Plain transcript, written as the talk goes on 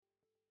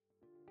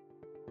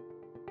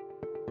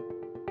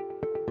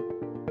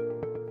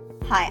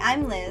Hi,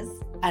 I'm Liz.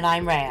 And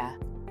I'm Rhea.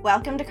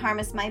 Welcome to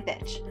Karma's My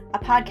Bitch, a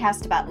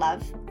podcast about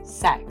love,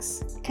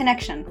 sex,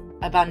 connection,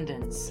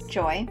 abundance,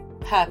 joy,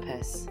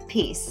 purpose,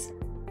 peace,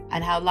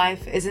 and how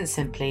life isn't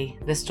simply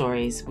the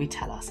stories we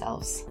tell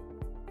ourselves.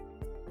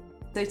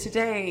 So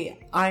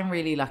today I'm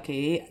really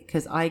lucky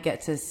because I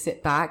get to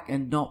sit back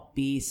and not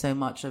be so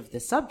much of the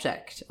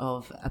subject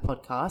of a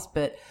podcast,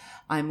 but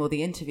I'm more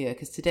the interviewer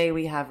because today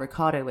we have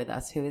Ricardo with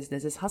us, who is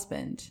Liz's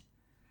husband.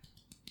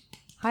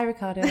 Hi,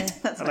 Ricardo.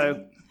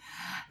 Hello.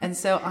 And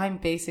so I'm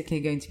basically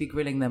going to be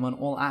grilling them on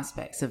all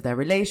aspects of their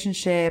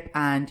relationship.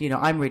 And, you know,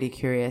 I'm really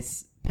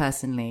curious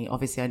personally.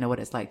 Obviously, I know what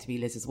it's like to be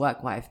Liz's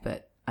work wife,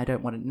 but I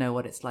don't want to know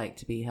what it's like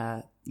to be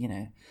her, you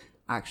know,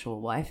 actual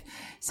wife.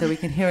 So we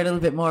can hear a little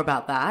bit more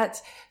about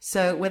that.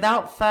 So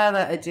without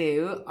further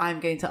ado, I'm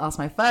going to ask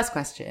my first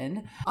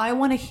question. I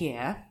want to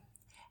hear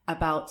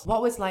about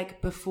what was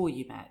like before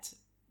you met,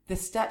 the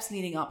steps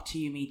leading up to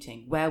you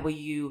meeting. Where were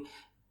you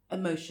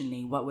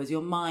emotionally? What was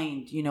your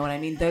mind? You know what I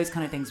mean? Those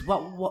kind of things.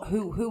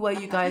 Who were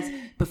you guys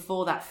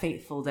before that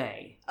fateful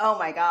day? Oh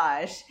my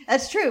gosh.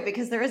 That's true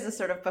because there is a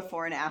sort of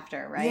before and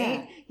after,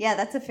 right? Yeah,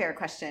 that's a fair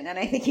question. And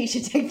I think you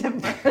should take them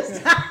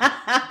first.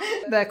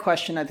 That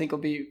question I think will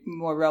be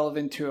more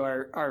relevant to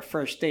our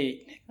first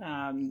date.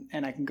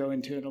 And I can go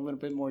into it in a little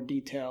bit more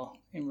detail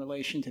in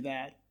relation to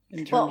that.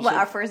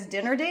 Our first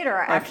dinner date or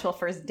our actual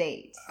first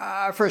date?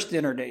 Our first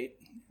dinner date.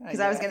 Because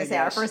I was going to say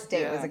our first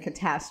date was a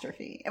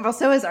catastrophe. Well,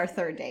 so is our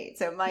third date.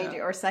 So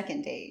or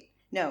second date.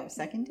 No,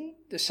 second date?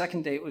 The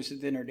second date was the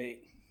dinner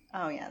date.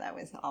 Oh, yeah, that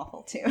was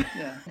awful too.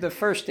 Yeah. The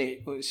first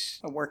date was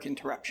a work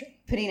interruption.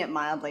 Putting it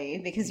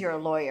mildly, because you're a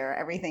lawyer,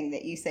 everything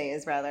that you say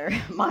is rather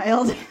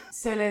mild.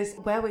 So, Liz,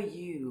 where were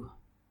you?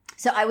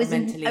 So I was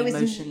mentally,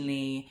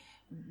 emotionally.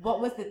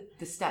 What was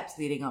the steps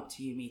leading up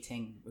to you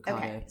meeting Ricardo?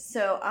 Okay,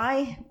 so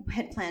I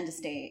had planned to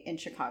stay in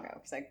Chicago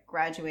because I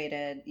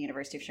graduated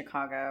University of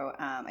Chicago.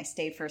 I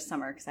stayed for a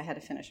summer because I had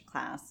to finish a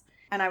class.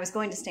 And I was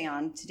going to stay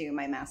on to do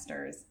my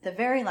master's. The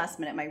very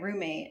last minute, my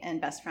roommate and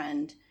best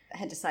friend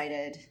had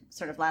decided,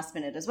 sort of last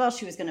minute as well,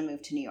 she was going to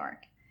move to New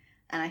York.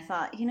 And I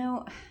thought, you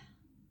know,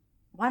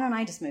 why don't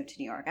I just move to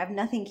New York? I have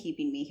nothing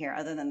keeping me here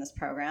other than this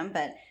program,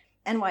 but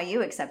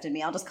NYU accepted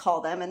me. I'll just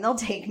call them and they'll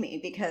take me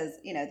because,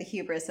 you know, the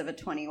hubris of a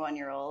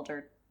 21-year-old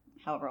or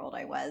however old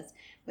I was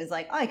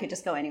like, oh, I could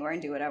just go anywhere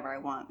and do whatever I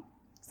want.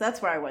 So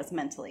that's where I was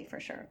mentally for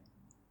sure.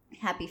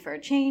 Happy for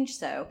a change.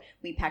 So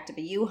we packed up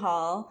a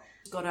U-Haul.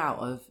 Got out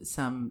of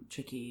some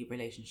tricky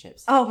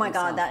relationships. Oh my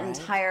God, that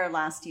entire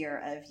last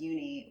year of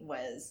uni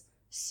was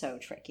so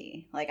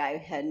tricky. Like I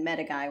had met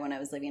a guy when I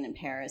was living in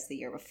Paris the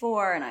year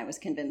before and I was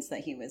convinced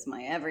that he was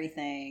my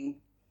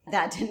everything.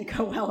 That didn't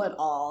go well at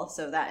all.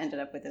 So that ended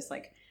up with this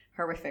like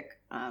horrific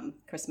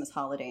Christmas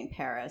holiday in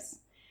Paris.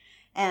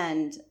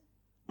 And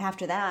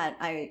after that,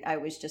 I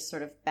was just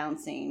sort of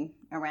bouncing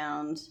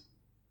around,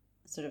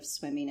 sort of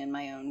swimming in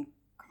my own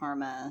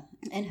karma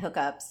and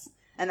hookups.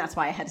 And that's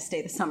why I had to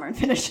stay the summer and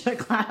finish the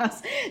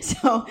class.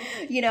 So,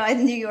 you know,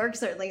 New York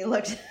certainly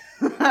looked,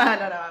 I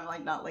don't know, I'm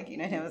like not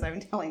looking at him as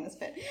I'm telling this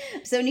bit.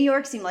 So New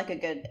York seemed like a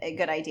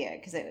good idea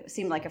because it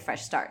seemed like a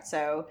fresh start.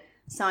 So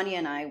Sonia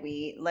and I,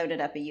 we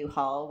loaded up a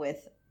U-Haul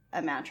with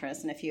a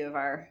mattress and a few of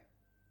our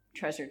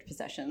treasured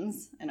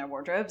possessions in our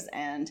wardrobes.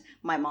 And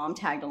my mom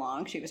tagged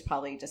along. She was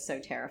probably just so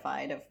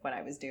terrified of what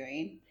I was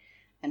doing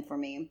and for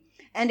me.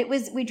 And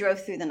we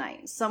drove through the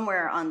night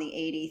somewhere on the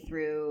 80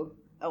 through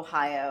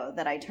Ohio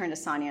that I turned to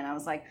Sonia and I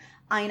was like,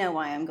 I know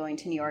why I'm going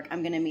to New York.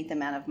 I'm going to meet the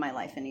man of my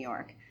life in New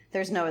York.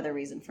 There's no other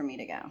reason for me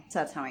to go. So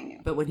that's how I knew.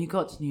 But when you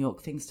got to New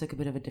York, things took a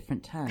bit of a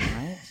different turn,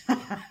 right?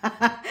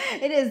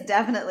 It is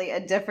definitely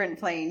a different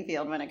playing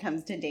field when it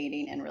comes to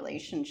dating and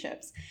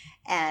relationships.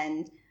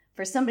 And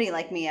for somebody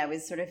like me, I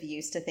was sort of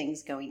used to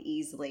things going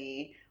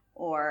easily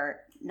or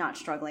not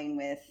struggling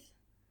with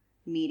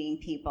meeting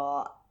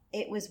people.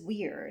 It was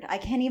weird. I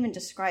can't even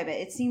describe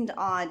it. It seemed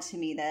odd to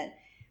me that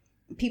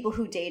people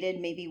who dated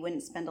maybe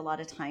wouldn't spend a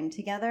lot of time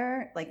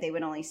together. Like they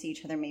would only see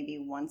each other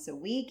maybe once a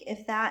week,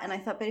 if that. And I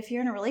thought, but if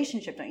you're in a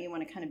relationship, don't you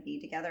want to kind of be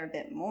together a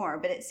bit more?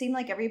 But it seemed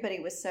like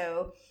everybody was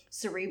so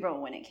cerebral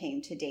when it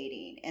came to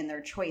dating and their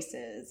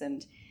choices.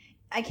 And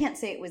I can't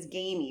say it was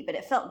gamey, but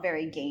it felt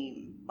very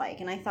game-like.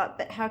 And I thought,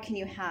 but how can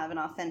you have an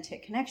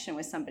authentic connection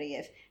with somebody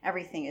if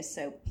everything is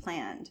so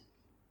planned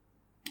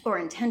or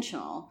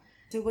intentional?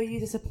 So were you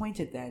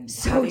disappointed then?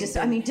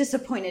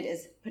 Disappointed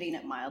is putting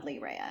it mildly,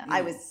 Rhea. Yeah.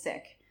 I was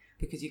sick.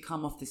 Because you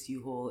come off this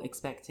U-Haul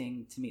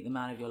expecting to meet the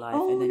man of your life,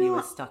 and then you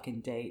were stuck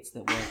in dates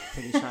that were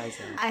pretty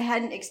shizy. I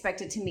hadn't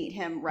expected to meet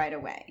him right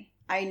away.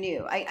 I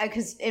knew,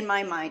 because in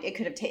my mind, it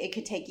could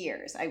take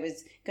years. I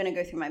was going to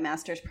go through my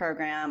master's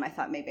program. I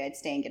thought maybe I'd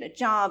stay and get a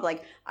job.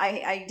 Like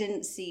I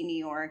didn't see New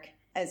York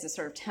as a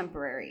sort of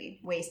temporary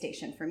way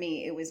station for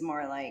me. It was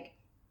more like,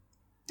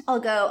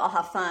 I'll go, I'll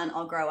have fun,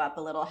 I'll grow up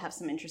a little, have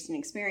some interesting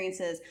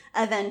experiences.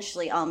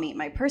 Eventually, I'll meet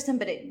my person,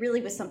 but it really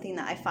was something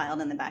that I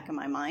filed in the back of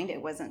my mind.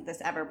 It wasn't this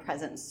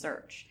ever-present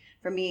search.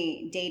 For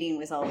me, dating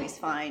was always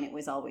fine. It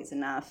was always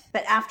enough.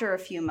 But after a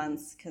few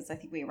months, because I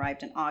think we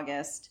arrived in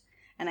August,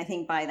 and I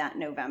think by that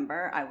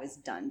November, I was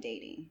done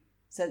dating.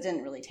 So it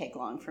didn't really take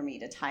long for me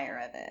to tire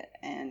of it.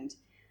 And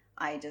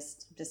I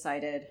just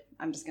decided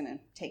I'm just going to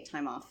take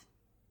time off.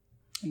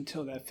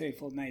 Until that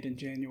fateful night in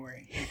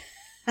January.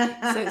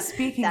 So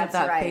speaking of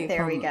that right. fateful,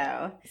 There we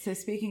go. So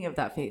speaking of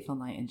that fateful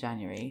night in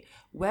January,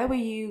 where were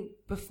you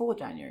before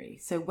January?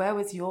 So where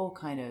was your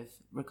kind of,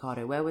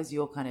 Ricardo, where was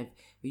your kind of,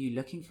 were you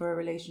looking for a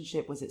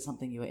relationship? Was it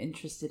something you were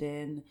interested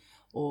in?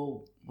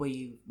 Or were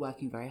you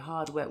working very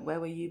hard? Where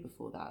were you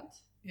before that?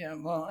 Yeah,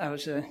 well, I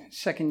was a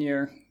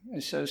second-year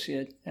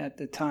associate at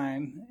the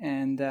time,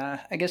 and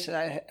I guess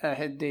I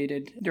had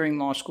dated during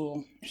law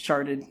school,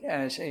 started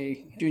as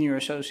a junior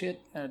associate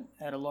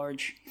at a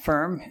large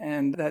firm,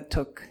 and that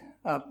took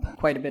up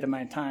quite a bit of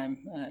my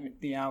time,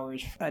 the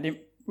hours. I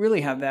didn't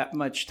really have that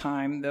much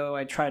time, though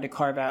I tried to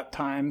carve out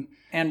time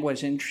and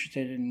was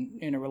interested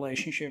in a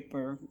relationship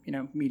or,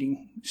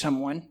 meeting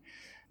someone.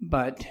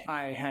 But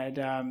I had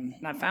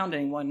not found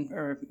anyone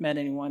or met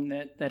anyone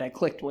that I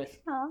clicked with.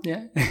 Aww.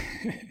 Yeah.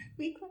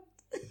 We clicked.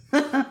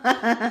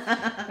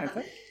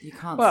 You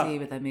can't see,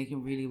 but they're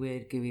making really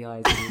weird gooey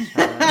eyes at each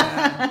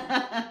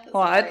other.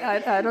 Well,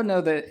 I don't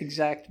know the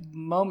exact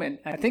moment.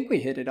 I think we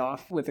hit it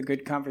off with a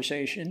good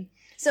conversation.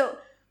 So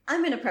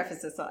I'm going to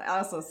preface this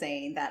also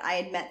saying that I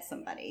had met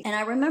somebody. And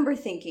I remember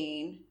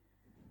thinking,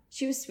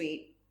 she was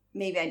sweet.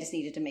 Maybe I just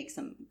needed to make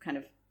some kind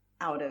of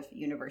out of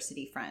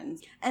university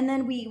friends. And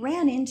then we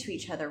ran into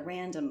each other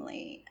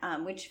randomly,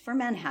 which for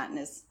Manhattan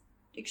is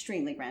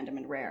extremely random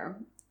and rare.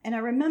 And I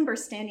remember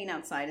standing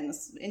outside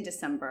in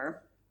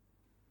December,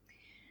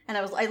 and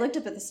I looked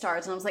up at the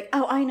stars and I was like,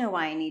 oh, I know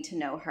why I need to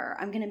know her.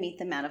 I'm going to meet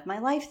the man of my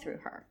life through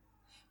her.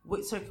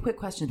 Wait, sorry, quick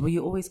question. Were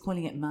you always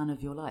calling it man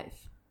of your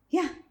life?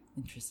 Yeah.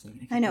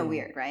 Interesting. I know,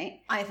 weird,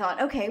 right? I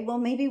thought, okay, well,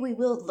 maybe we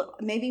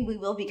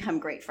will become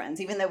great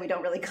friends, even though we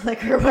don't really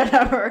click or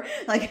whatever.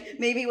 Like,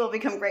 maybe we'll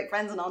become great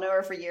friends and I'll know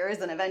her for years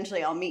and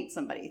eventually I'll meet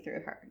somebody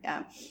through her.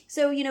 Yeah.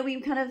 So,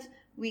 we kind of,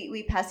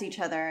 we pass each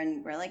other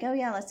and we're like, oh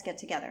yeah, let's get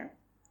together.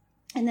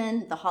 And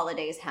then the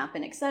holidays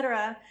happen,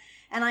 etc.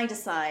 And I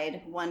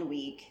decide one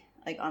week,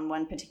 like on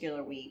one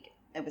particular week,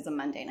 it was a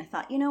Monday, and I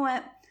thought, you know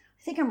what?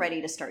 I think I'm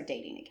ready to start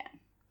dating again.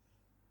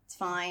 It's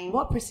fine.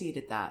 What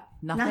preceded that?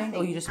 Nothing?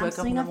 Or you just woke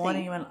up in the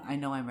morning and you went, I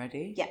know I'm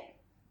ready? Yeah,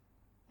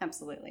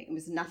 absolutely. It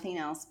was nothing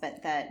else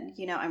but that,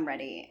 I'm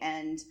ready.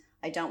 And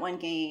I don't want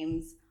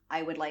games.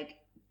 I would like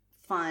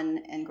fun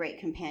and great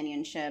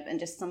companionship and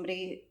just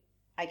somebody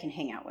I can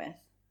hang out with.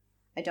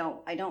 I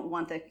don't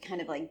want the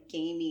kind of like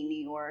gamey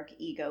New York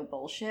ego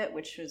bullshit,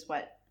 which was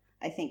what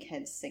I think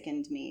had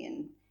sickened me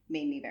and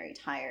made me very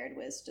tired,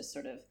 was just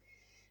sort of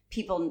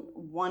people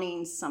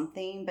wanting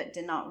something but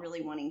not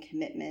really wanting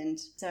commitment.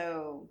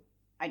 So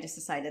I just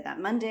decided that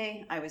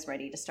Monday I was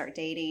ready to start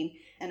dating,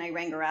 and I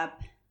rang her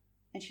up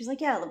and she was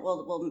like, yeah,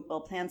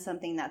 we'll plan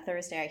something that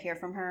Thursday. I hear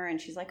from her and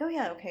she's like, oh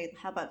yeah, okay,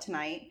 how about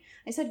tonight?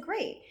 I said,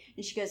 great.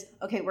 And she goes,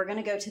 okay, we're going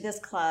to go to this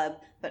club,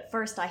 but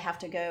first I have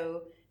to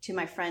go to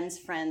my friend's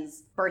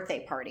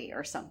birthday party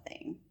or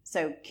something.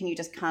 So can you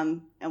just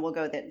come and we'll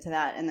go to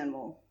that and then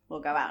we'll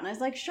go out. And I was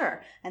like,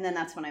 sure. And then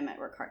that's when I met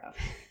Ricardo.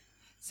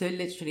 So it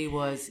literally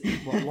was,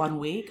 1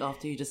 week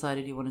after you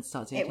decided you wanted to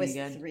start dating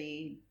again? It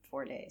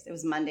was 3-4 days. It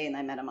was Monday and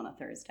I met him on a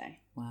Thursday.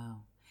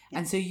 Wow. Yeah.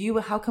 And so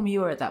how come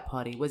you were at that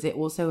party? Was it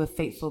also a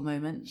fateful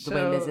moment, the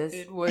way Liz is?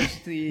 It was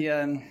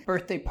the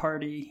birthday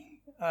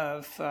party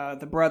of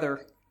the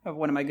brother of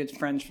one of my good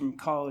friends from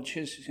college,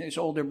 his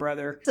older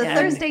brother. It's a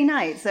Thursday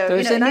night. So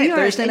Thursday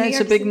night's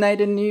a big night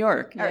in New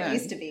York. Or it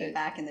used to be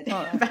back in the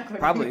day.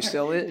 Probably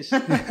still is.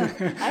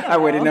 I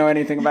wouldn't know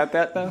anything about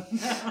that though.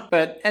 No.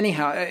 But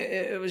anyhow,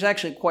 it was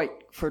actually quite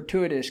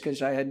fortuitous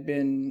because I had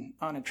been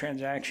on a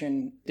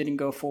transaction, didn't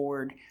go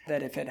forward,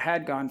 that if it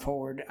had gone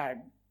forward, I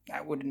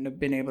wouldn't have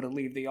been able to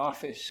leave the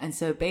office. And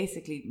so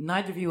basically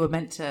neither of you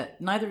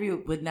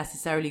were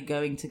necessarily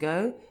going to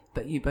go,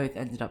 but you both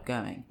ended up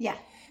going. Yeah.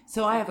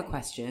 So I have a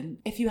question.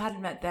 If you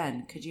hadn't met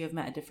then, could you have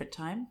met a different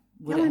time?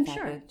 I'm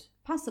sure.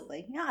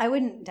 Possibly. Yeah, I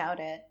wouldn't doubt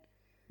it.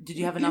 Did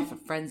you have enough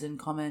friends in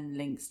common,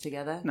 links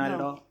together? Not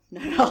at all.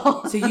 Not at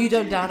all. So you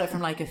don't doubt it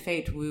from like a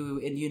fate woo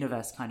in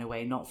universe kind of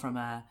way, not from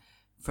a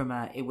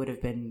it would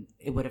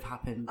have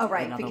happened. Oh,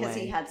 right, another because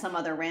way. he had some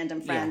other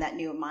random friend that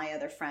knew my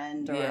other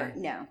friend, or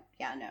no,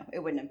 it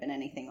wouldn't have been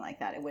anything like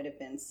that. It would have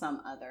been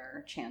some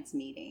other chance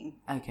meeting.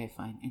 Okay,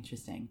 fine,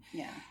 interesting.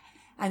 Yeah.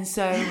 And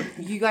so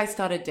you guys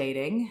started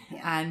dating,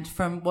 and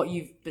from what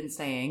you've been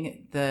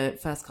saying, the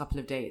first couple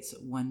of dates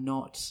were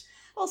not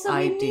well. So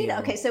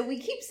ideal. so we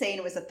keep saying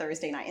it was a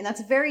Thursday night, and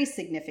that's very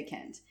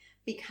significant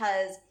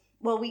because,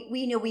 well,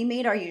 we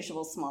made our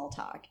usual small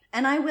talk,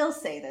 and I will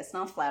say this,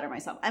 and I'll flatter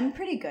myself, I'm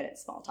pretty good at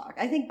small talk.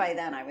 I think by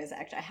then I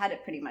had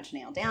it pretty much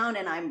nailed down,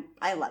 and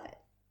I love it.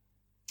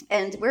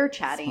 And we're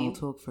chatting.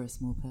 Small talk for a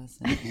small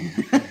person.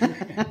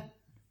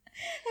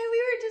 And we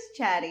were just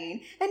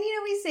chatting, and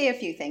we say a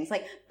few things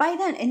like by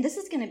then, and this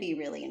is going to be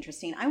really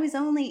interesting. I'd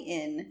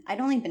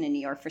only been in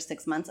New York for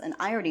 6 months, and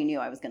I already knew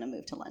I was going to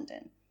move to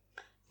London.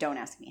 Don't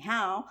ask me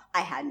how.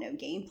 I had no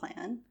game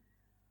plan.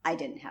 I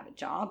didn't have a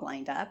job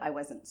lined up. I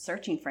wasn't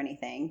searching for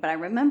anything, but I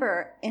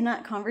remember in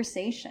that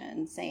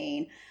conversation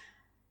saying,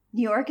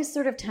 New York is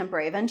sort of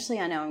temporary. Eventually,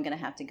 I know I'm going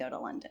to have to go to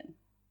London.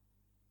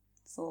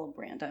 It's a little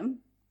random.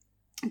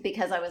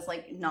 Because I was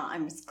like,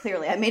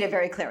 I made it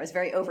very clear. I was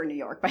very over New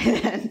York by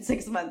then,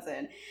 6 months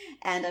in.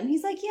 And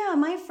he's like, yeah,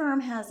 my firm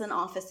has an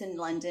office in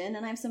London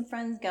and I have some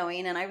friends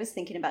going. And I was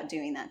thinking about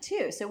doing that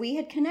too. So we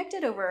had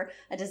connected over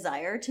a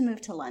desire to move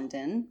to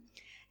London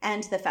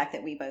and the fact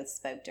that we both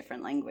spoke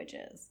different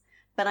languages.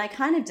 But I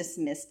kind of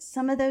dismissed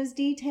some of those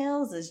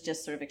details as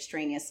just sort of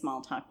extraneous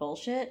small talk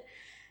bullshit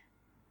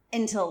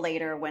until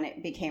later when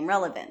it became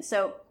relevant.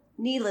 So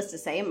needless to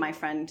say, my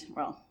friend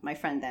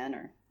then,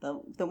 or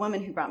the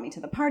woman who brought me to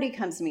the party,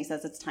 comes to me,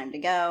 says it's time to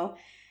go.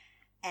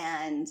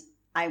 And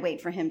I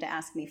wait for him to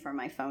ask me for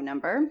my phone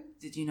number.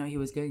 Did you know he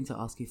was going to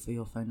ask you for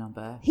your phone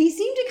number? He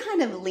seemed to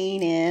kind of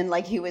lean in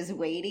like he was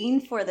waiting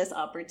for this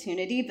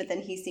opportunity, but then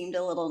he seemed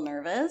a little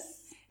nervous.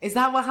 Is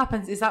that what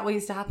happens? Is that what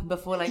used to happen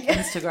before like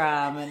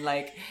Instagram and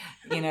like,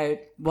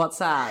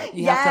 WhatsApp?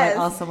 You have to like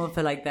ask someone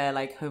for like their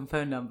like home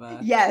phone number.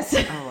 Yes.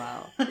 Oh,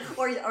 wow.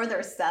 or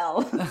their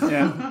cell.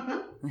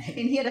 Yeah. And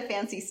he had a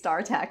fancy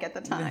StarTAC at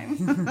the time.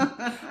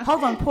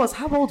 Hold on, pause.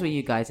 How old were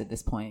you guys at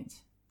this point?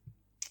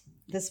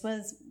 This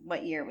was,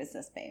 what year was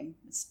this, babe?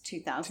 It's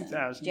 2000.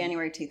 2000.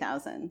 January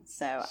 2000.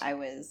 So I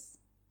was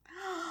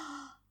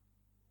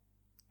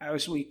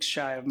weeks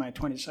shy of my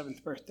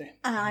 27th birthday.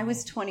 I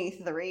was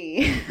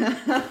 23.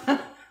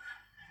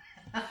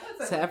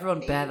 So everyone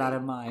bear that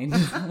in mind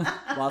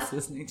whilst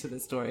listening to the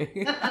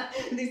story.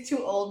 These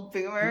two old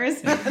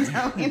boomers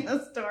telling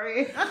the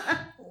story.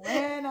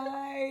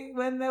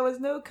 When there was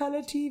no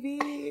color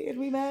TV and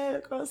we met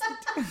across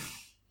the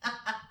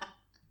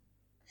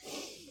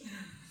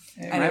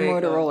My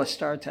Motorola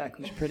StarTAC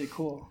was pretty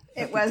cool.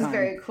 It was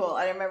very cool.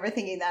 I remember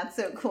thinking that's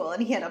so cool.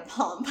 And he had a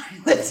Palm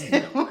Pilot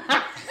too.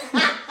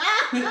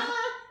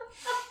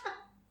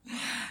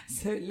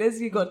 So Liz,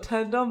 you got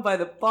turned on by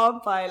the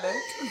Palm Pilot.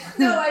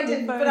 No, I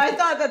didn't. But I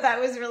thought that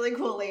was really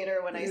cool later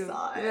when I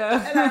saw it.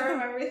 Yeah. And I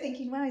remember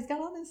thinking, wow, he's got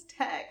all this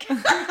tech.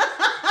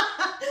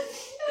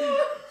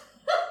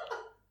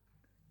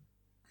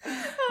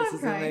 This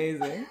is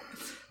amazing.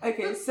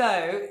 Okay,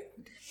 so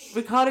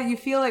Ricardo, you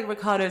feel like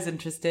Ricardo's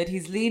interested.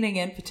 He's leaning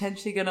in,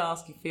 potentially going to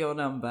ask you for your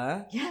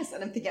number. Yes,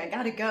 and I'm thinking, I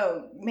got to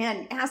go.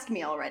 Man, ask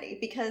me already.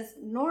 Because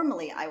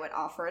normally I would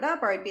offer it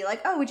up, or I'd be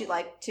like, oh, would you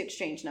like to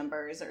exchange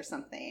numbers or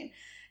something?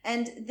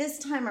 And this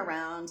time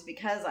around,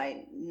 because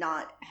I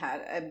not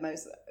had a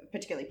most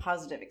particularly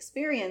positive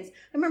experience,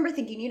 I remember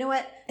thinking, you know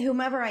what?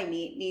 Whomever I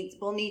meet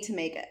will need to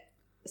make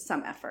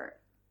some effort.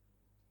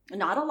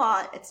 Not a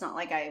lot. It's not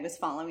like I was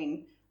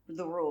following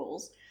the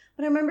rules.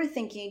 But I remember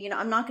thinking,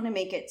 I'm not going to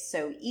make it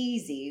so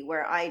easy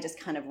where I just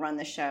kind of run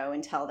the show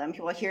and tell them,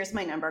 well, here's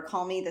my number,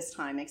 call me this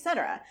time,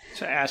 etc.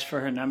 So I asked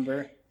for her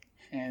number,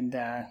 and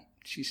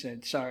she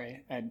said,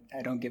 sorry, I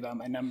don't give out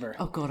my number.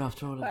 Oh, God,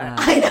 after all of that.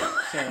 I know.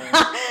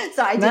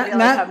 So I didn't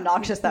realize how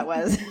obnoxious that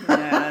was.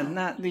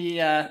 Not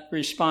the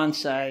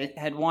response I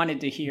had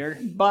wanted to hear,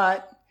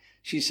 but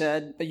she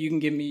said, you can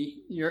give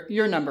me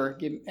your number.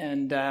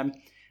 And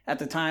at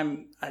the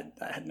time, I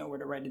had nowhere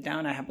to write it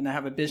down. I happened to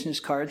have a business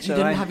card. So you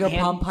didn't have your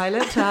Palm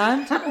Pilot to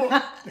hand?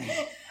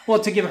 Well,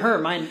 to give her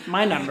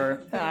my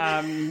number,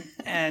 and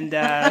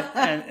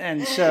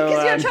so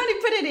because trying to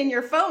put it in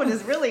your phone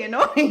is really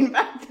annoying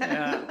back then.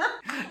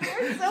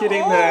 Yeah. So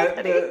hitting old.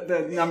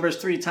 the numbers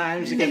 3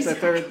 times to get the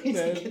third,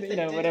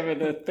 whatever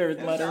the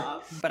third letter.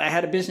 But I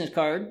had a business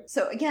card.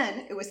 So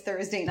again, it was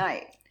Thursday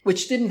night.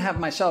 Which didn't have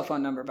my cell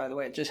phone number, by the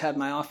way. It just had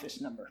my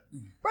office number.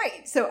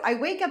 Right. So I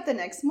wake up the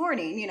next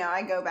morning,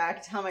 I go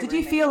back, tell my roommate.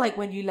 Did you feel like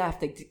when you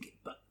left,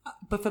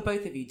 but for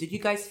both of you, did you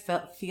guys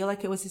feel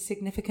like it was a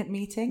significant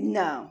meeting?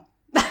 No.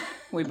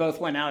 We both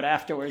went out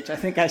afterwards. I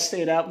think I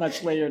stayed out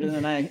much later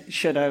than I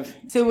should have.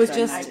 So it was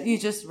you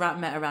just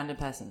met a random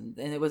person,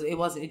 and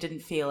it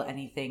didn't feel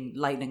anything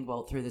lightning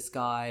bolt through the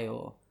sky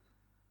or.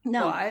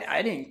 No, well,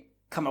 I didn't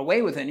come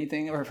away with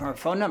anything or her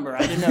phone number.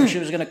 I didn't know if she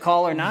was going to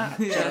call or not.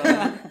 So,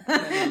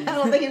 I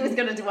don't think he was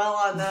going to dwell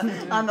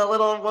on the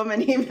little woman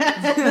he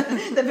met,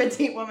 the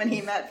petite woman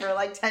he met for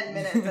like 10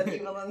 minutes at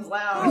Evelyn's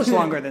Lounge. It was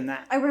longer than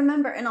that. I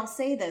remember, and I'll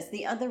say this,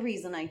 the other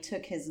reason I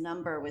took his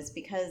number was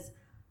because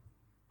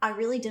I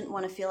really didn't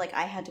want to feel like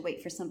I had to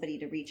wait for somebody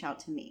to reach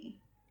out to me.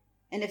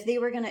 And if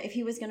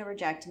he was going to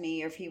reject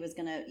me, or if he was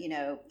going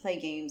to, play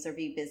games or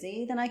be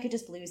busy, then I could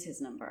just lose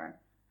his number.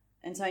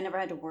 And so I never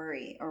had to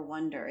worry or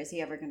wonder, is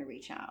he ever going to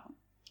reach out?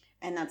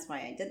 And that's why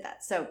I did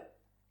that. So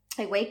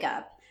I wake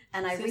up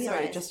and I realize...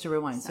 Sorry, just to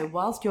rewind. Sorry. So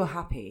whilst you're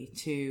happy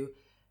to,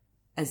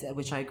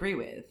 which I agree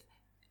with,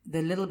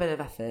 the little bit of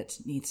effort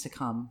needs to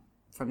come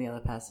from the other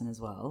person as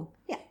well.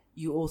 Yeah.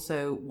 You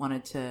also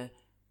wanted to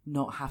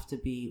not have to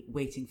be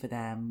waiting for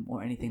them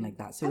or anything like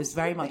that. So Absolutely. It's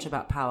very much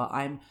about power.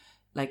 I'm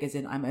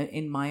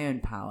in my own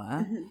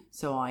power. Mm-hmm.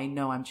 So I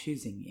know I'm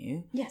choosing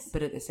you. Yes.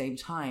 But at the same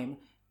time,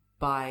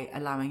 by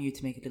allowing you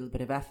to make a little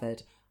bit of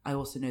effort, I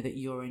also know that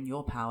you're in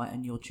your power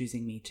and you're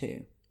choosing me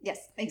too.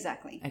 Yes,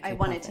 exactly. Okay, I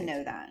wanted perfect. to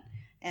know that.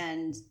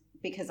 And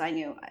because I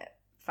knew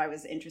if I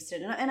was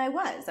interested, and I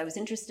was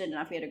interested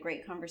enough. We had a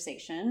great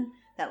conversation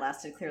that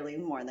lasted clearly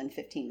more than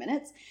 15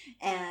 minutes.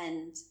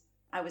 And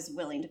I was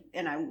willing to,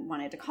 and I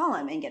wanted to call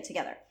him and get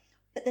together.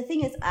 But the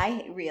thing is,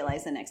 I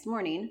realized the next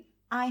morning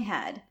I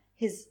had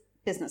his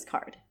business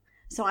card.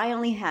 So I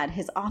only had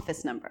his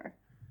office number,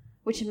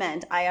 which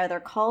meant I either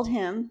called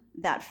him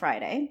that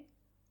Friday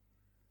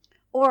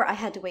or I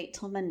had to wait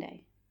till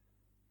Monday.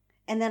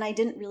 And then I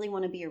didn't really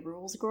want to be a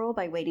rules girl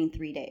by waiting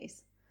 3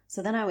 days.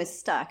 So then I was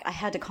stuck. I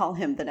had to call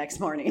him the next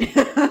morning,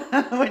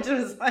 which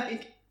was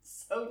like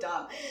so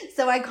dumb.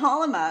 So I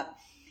call him up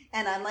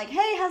and I'm like,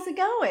 hey, how's it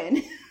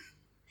going?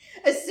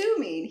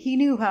 Assuming he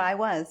knew who I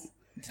was.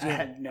 I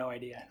had no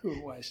idea who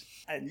it was.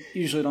 I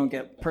usually don't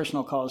get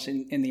personal calls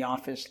in the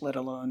office, let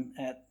alone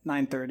at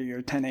 9:30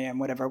 or 10 a.m.,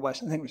 whatever it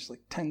was. I think it was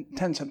like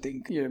 10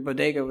 something. Your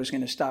bodega was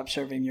going to stop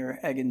serving your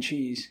egg and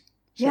cheese.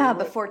 So yeah,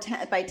 before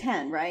 10, by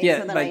 10, right?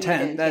 Yeah, so then by I 10.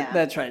 Needed,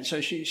 That's right. So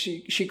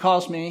she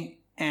calls me,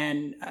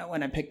 and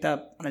when I picked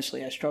up,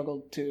 honestly, I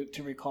struggled to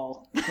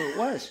recall who it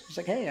was. It's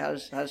like, hey,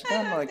 how's it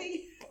going? I'm like,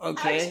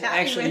 okay.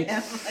 Actually,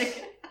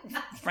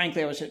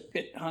 frankly, I was a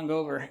bit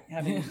hungover,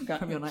 having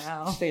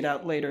stayed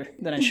out later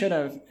than I should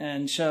have,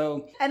 and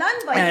so. And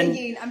I'm like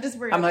thinking, I'm just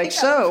worried. I'm like,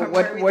 so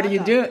what are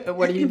you doing?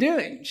 What are you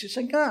doing? She's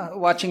like,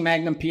 watching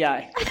Magnum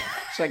PI.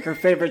 It's like her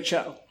favorite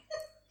show.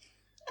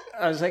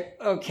 I was like,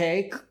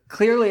 okay,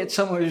 clearly it's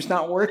someone who's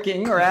not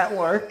working or at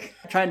work,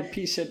 trying to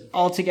piece it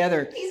all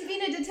together. He's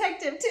being a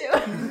detective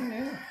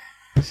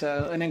too.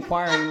 So an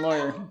inquiring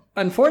lawyer.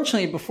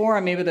 Unfortunately, before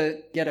I'm able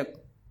to get a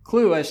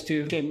clue as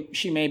to who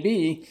she may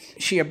be,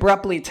 she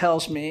abruptly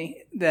tells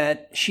me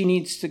that she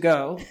needs to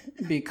go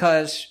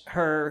because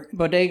her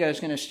bodega is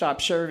going to stop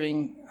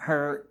serving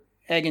her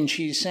egg and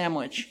cheese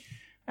sandwich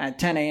at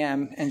 10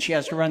 a.m. and she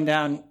has to run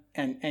down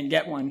and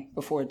get one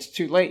before it's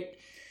too late.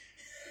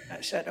 I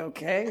said,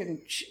 okay. And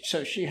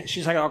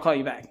she's like, I'll call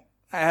you back.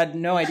 I had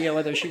no idea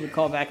whether she would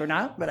call back or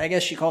not, but I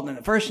guess she called in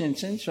the first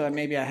instance, so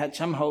maybe I had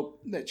some hope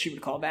that she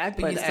would call back.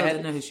 But you still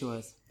didn't know who she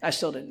was? I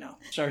still didn't know.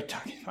 Started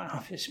talking to my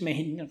office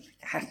mate.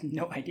 I had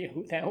no idea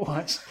who that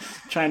was.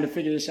 Trying to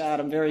figure this out.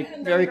 I'm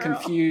very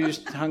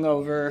confused,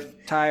 hungover,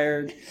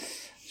 tired.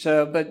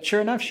 So, but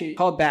sure enough, she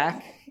called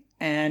back.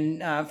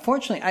 And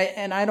fortunately,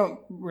 I don't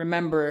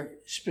remember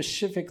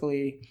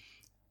specifically,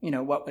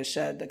 what was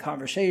said, the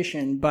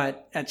conversation,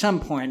 but at some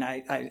point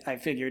I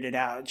figured it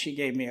out. She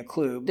gave me a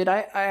clue. Did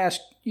I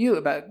asked you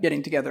about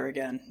getting together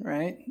again,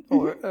 right?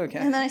 Or okay.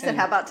 And then I said,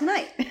 how about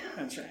tonight?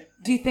 That's right.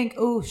 Do you think,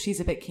 she's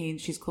a bit keen,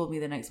 she's called me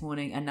the next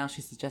morning and now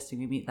she's suggesting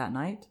we meet that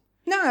night?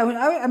 No,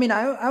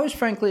 I was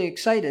frankly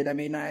excited. I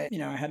mean, I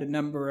had a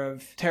number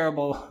of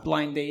terrible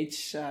blind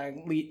dates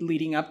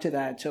leading up to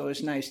that, so it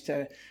was nice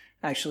to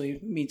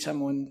actually meet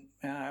someone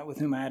with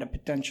whom I had a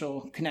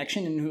potential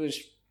connection and who was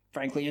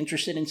frankly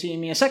interested in seeing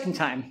me a second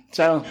time.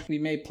 So we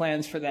made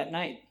plans for that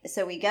night.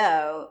 So we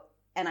go,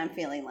 and I'm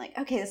feeling like,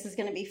 okay, this is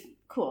going to be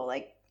cool.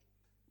 Like,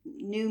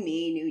 new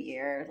me, new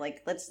year.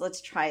 Like,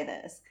 let's try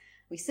this.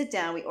 We sit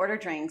down, we order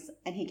drinks,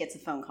 and he gets a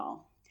phone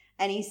call.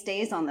 And he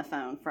stays on the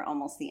phone for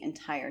almost the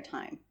entire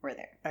time we're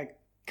there. I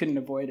couldn't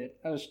avoid it.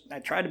 I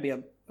tried to be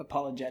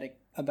apologetic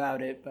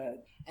about it,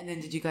 but... And then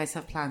did you guys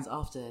have plans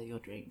after your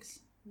drinks?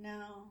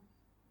 No.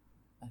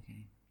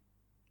 Okay.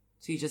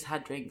 So you just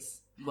had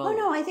drinks? Well, oh,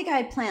 no, I think I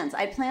had plans.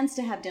 I had plans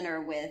to have dinner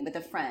with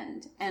a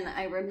friend. And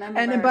I remember...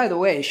 And then, by the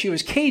way, she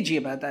was cagey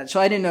about that, so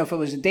I didn't know if it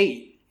was a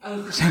date.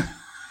 Oh.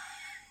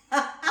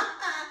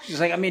 She's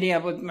like, I'm meeting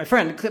up with my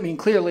friend. I mean,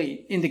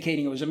 clearly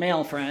indicating it was a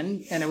male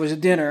friend, and it was a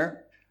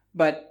dinner,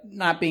 but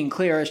not being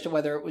clear as to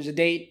whether it was a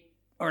date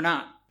or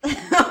not.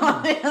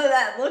 I know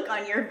that look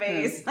on your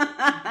face.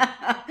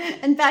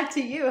 And back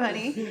to you,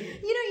 honey.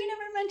 You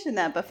never mentioned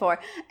that before.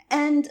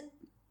 And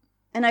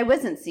I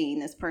wasn't seeing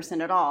this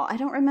person at all. I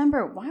don't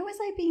remember. Why was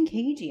I being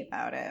cagey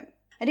about it?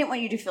 I didn't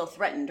want you to feel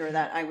threatened or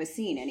that I was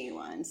seeing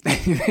anyone.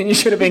 You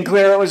should have been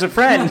clear it was a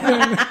friend.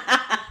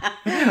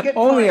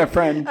 Only a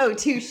friend. Oh,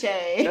 touche.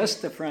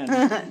 Just a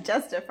friend.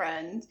 Just a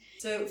friend.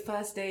 So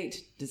first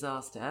date,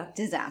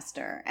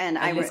 disaster. And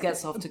I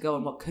gets off to go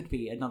on what could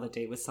be another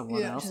date with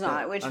someone else.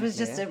 Which was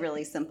just a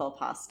really simple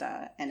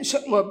pasta. And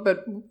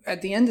but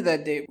at the end of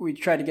that date, we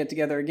tried to get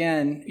together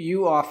again.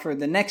 You offered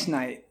the next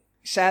night,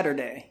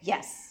 Saturday.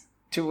 Yes.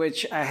 To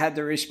which I had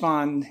to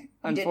respond,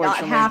 unfortunately. You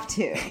did not have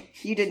to.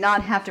 You did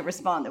not have to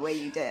respond the way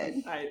you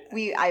did.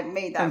 I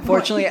made that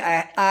Unfortunately,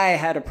 I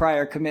had a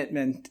prior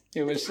commitment.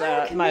 It was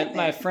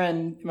my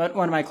friend, one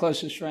of my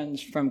closest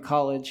friends from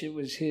college. It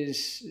was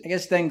his, I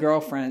guess, then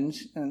girlfriend,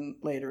 and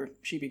later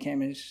she became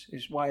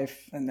his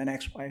wife and then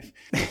ex-wife.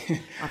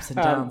 Ups and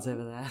downs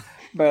over there.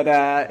 But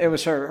it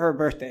was her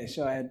birthday,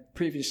 so I had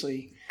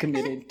previously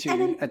committed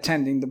to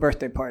attending the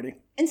birthday party.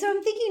 And so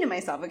I'm thinking to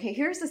myself, okay,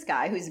 here's this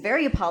guy who's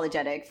very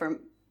apologetic for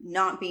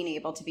not being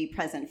able to be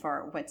present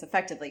for what's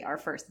effectively our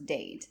first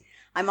date.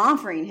 I'm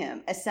offering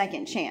him a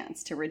second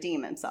chance to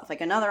redeem himself,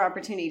 like another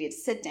opportunity to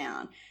sit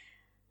down.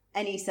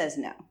 And he says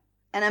no.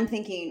 And I'm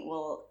thinking,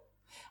 well...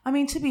 I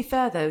mean, to be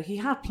fair, though, he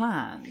had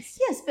plans.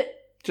 Yes, but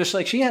Just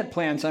like she had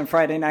plans on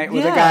Friday night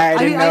with a guy I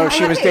didn't know if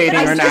she was dating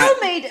or not.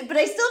 But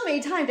I still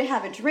made time to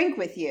have a drink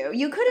with you.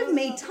 You could have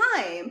made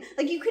time.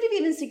 Like, you could have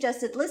even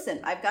suggested, listen,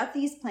 I've got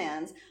these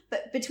plans,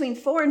 but between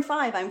 4 and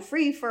 5, I'm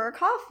free for a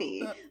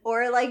coffee.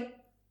 Or, like,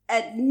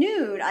 at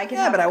noon, I can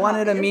have but I coffee.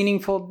 wanted a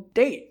meaningful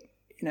date,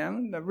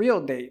 a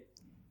real date.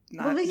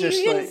 Well, you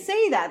didn't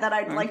say that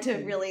I'd like to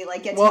really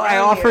like get to know you. Well, I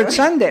offered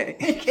Sunday.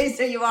 Okay,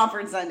 so you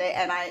offered Sunday,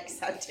 and I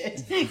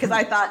accepted because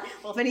I thought,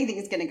 well, if anything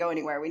is going to go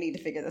anywhere, we need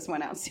to figure this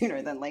one out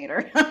sooner than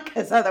later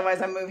because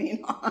otherwise I'm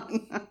moving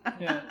on.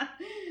 Yeah.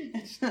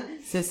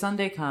 So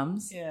Sunday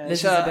comes. Yeah,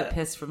 Liz is a bit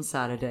pissed from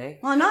Saturday.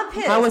 Well, I'm not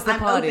pissed. How was the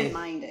party? I'm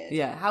open-minded.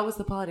 Yeah, how was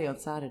the party on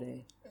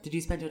Saturday? Did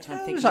you spend your time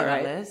thinking all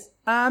about right. Liz?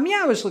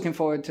 I was looking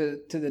forward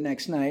to the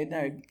next night,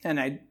 and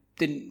I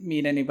didn't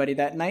meet anybody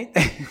that night.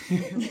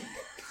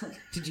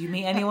 Did you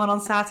meet anyone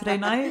on Saturday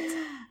night?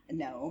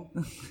 No.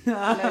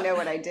 I don't know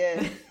what I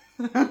did.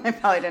 I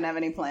probably didn't have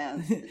any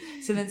plans.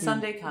 So then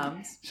Sunday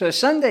comes. So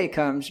Sunday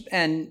comes,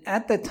 and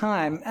at the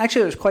time,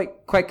 actually it was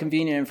quite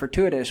convenient and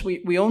fortuitous.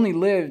 We only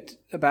lived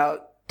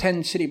about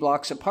 10 city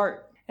blocks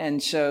apart.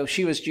 And so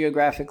she was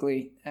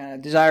geographically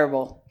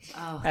desirable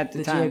at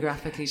the time. The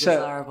geographically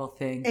desirable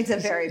thing. It's a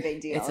very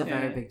big deal. It's a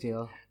very big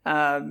deal.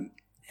 So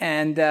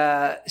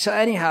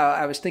anyhow,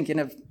 I was thinking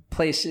of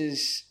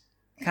places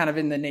kind of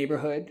in the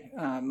neighborhood.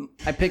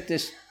 I picked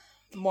this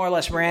more or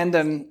less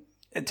random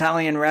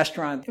Italian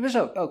restaurant. It was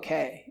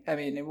okay. I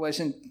mean, it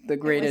wasn't the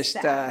greatest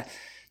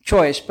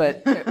choice,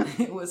 but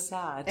it was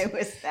sad. It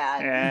was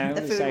sad. Yeah,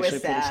 the food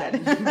was sad.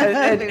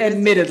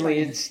 Admittedly,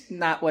 it's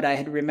not what I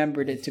had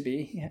remembered it to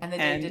be. And the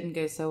day didn't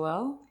go so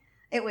well?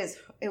 It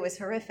was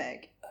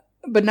horrific.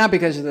 But not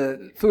because of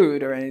the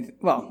food or anything.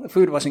 Well, the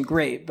food wasn't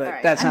great,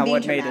 but that's not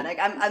what made it.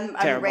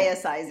 I'm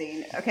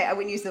Rhea-sizing. Okay, I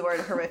wouldn't use the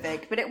word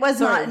horrific, but it was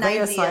Sorry, not an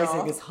ideal.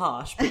 Rhea-sizing is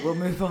harsh, but we'll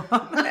move on.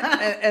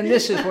 and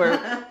this is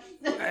where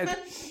I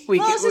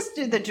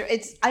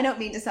don't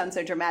mean to sound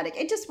so dramatic.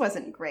 It just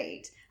wasn't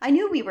great. I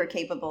knew we were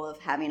capable of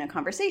having a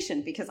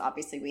conversation because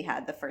obviously we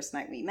had the first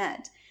night we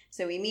met.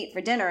 So we meet for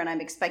dinner, and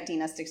I'm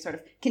expecting us to sort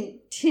of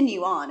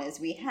continue on as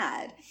we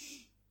had.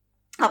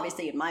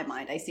 Obviously, in my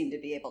mind, I seem to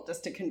be able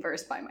just to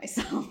converse by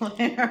myself.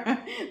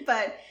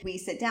 But we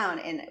sit down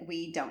and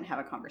we don't have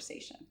a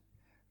conversation.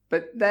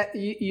 But that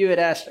you had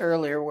asked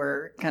earlier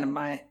where kind of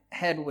my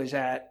head was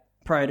at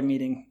prior to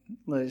meeting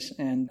Liz.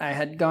 And I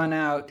had gone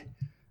out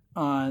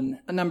on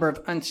a number of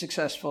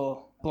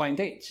unsuccessful blind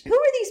dates. Who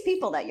were these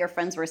people that your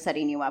friends were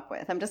setting you up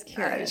with? I'm just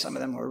curious. Some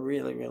of them were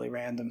really, really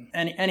random.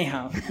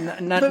 Anyhow,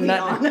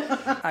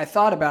 I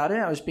thought about it.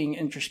 I was being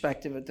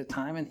introspective at the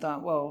time and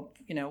thought, well,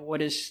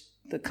 what is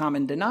the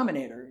common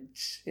denominator?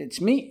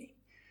 It's me.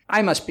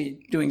 I must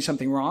be doing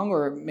something wrong,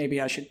 or maybe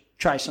I should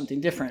try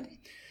something different.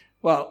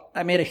 Well,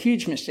 I made a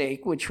huge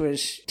mistake, which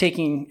was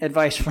taking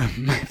advice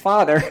from my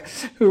father,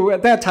 who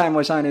at that time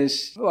was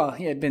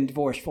he had been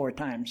divorced 4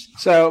 times.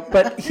 So,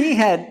 but he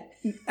had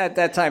at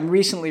that time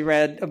recently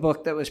read a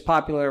book that was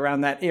popular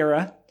around that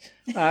era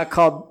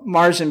called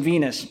Mars and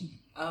Venus.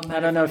 I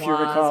don't know if you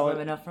recall it.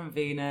 Women Are from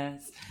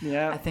Venus.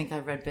 Yeah, I think I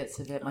read bits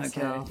of it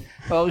myself. Okay.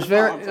 Well,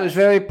 it was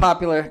very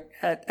popular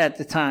at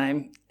the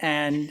time,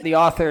 and the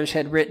authors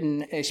had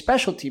written a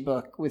specialty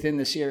book within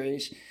the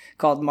series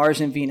called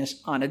Mars and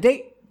Venus on a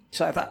Date.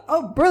 So I thought,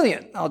 oh,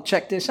 brilliant! I'll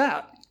check this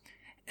out.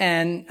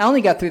 And I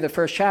only got through the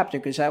first chapter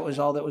because that was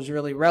all that was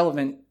really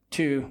relevant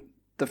to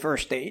the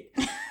first date.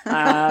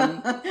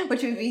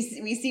 Which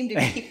we seem to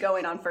keep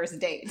going on first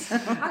dates. I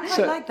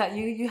quite like that.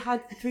 You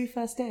had 3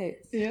 first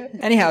dates. Yeah.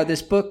 Anyhow,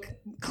 this book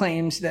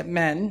claims that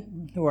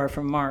men who are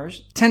from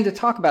Mars tend to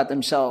talk about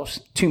themselves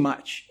too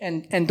much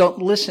and don't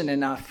listen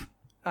enough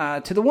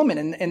to the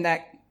woman. And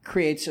that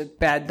creates a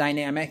bad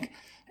dynamic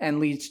and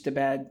leads to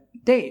bad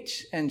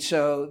dates. And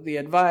so the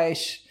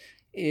advice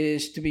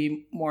is to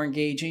be more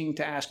engaging,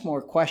 to ask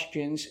more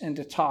questions, and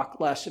to talk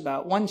less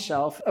about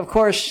oneself. Of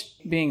course,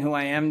 being who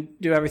I am,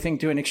 do everything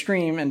to an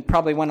extreme and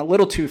probably went a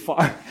little too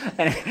far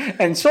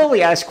and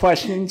solely asked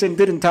questions and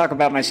didn't talk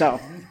about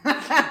myself.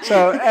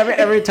 So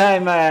every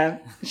time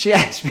she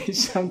asks me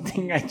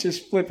something, I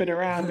just flip it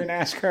around and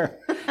ask her.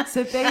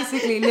 So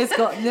basically,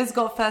 Liz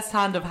got first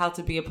hand of how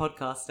to be a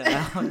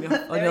podcaster on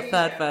your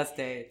third first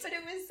date. But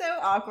it was so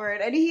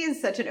awkward, and he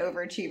is such an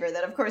overachiever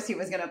that of course he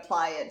was going to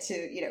apply it to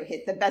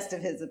hit the best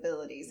of his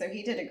ability. So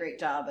he did a great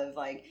job of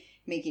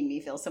making me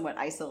feel somewhat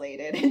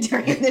isolated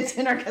during the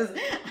dinner because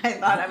I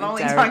thought I'm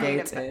only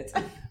talking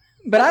to.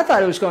 But I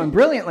thought it was going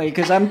brilliantly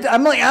because I'm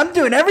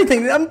doing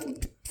everything. I'm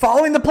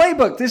following the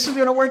playbook. This is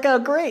going to work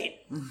out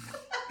great.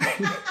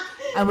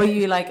 And were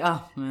you like,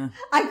 oh, yeah.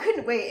 I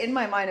couldn't wait. In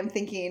my mind, I'm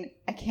thinking,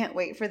 I can't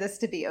wait for this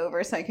to be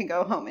over so I can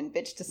go home and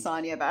bitch to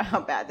Sonia about how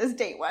bad this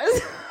date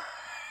was.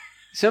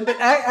 So, but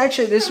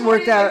actually, this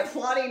worked out.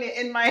 Plotting it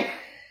in my.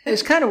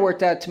 It's kind of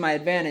worked out to my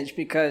advantage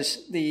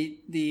because the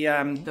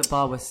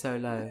bar was so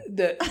low.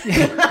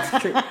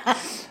 That's true.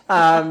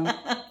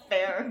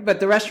 Fair. But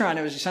the restaurant,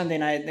 it was a Sunday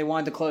night. They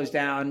wanted to close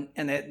down,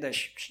 and the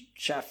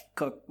chef,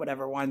 cook,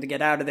 whatever, wanted to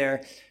get out of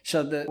there.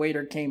 So the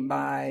waiter came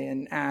by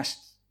and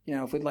asked,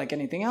 if we'd like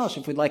anything else,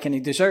 if we'd like any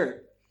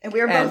dessert. And we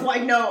were both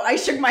like, no, I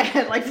shook my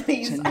head like,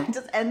 please,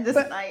 just end this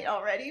night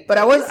already. But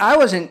I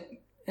wasn't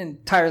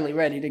entirely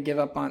ready to give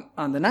up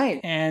on the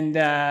night. And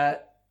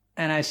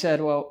I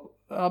said, well,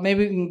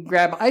 maybe we can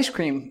grab ice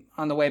cream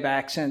on the way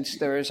back since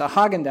there's a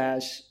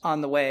Haagen-Dazs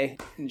on the way,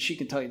 and she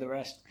can tell you the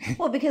rest.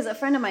 Well, because a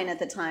friend of mine at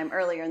the time,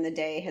 earlier in the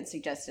day, had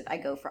suggested I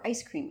go for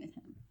ice cream with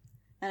him.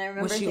 And I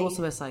remember was she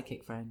also a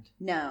psychic friend?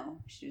 No,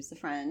 she was a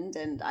friend.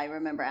 And I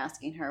remember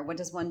asking her, what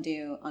does one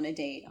do on a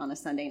date on a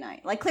Sunday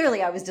night? Like,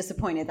 clearly I was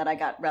disappointed that I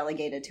got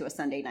relegated to a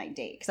Sunday night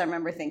date. Because I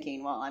remember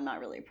thinking, well, I'm not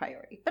really a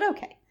priority. But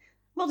okay,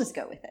 we'll just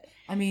go with it.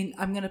 I mean,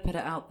 I'm going to put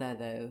it out there,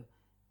 though.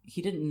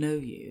 He didn't know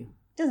you.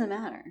 Doesn't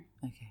matter.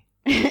 Okay.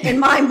 In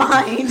my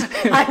mind,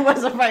 I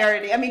was a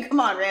priority. I mean, come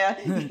on, Rhea.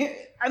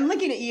 I'm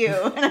looking at you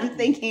and I'm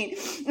thinking,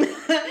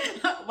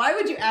 why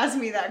would you ask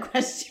me that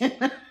question?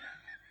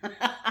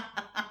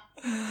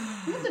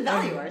 We have to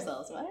value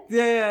ourselves, right?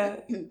 Yeah.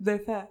 No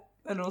fair.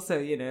 And also,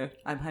 you know,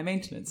 I'm high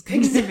maintenance.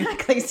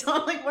 Exactly. So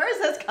I'm like, where is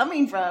this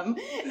coming from?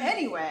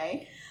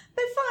 Anyway,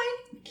 but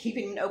fine.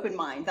 Keeping an open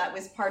mind. That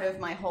was part of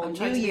my whole I'm New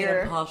trying to be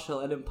Year.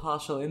 an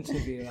impartial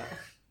interviewer.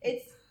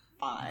 It's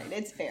fine.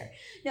 It's fair.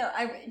 No,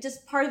 I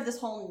just part of this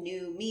whole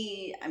new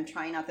me. I'm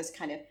trying out this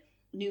kind of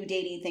new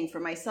dating thing for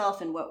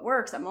myself, and what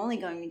works. I'm only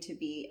going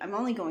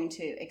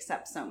to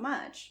accept so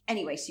much.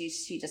 Anyway,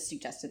 she just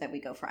suggested that we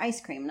go for ice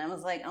cream, and I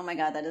was like, oh my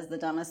god, that is the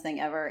dumbest thing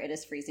ever. It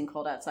is freezing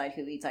cold outside.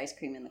 Who eats ice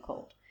cream in the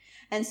cold?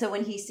 And so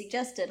when he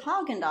suggested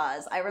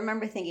Haagen-Dazs, I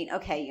remember thinking,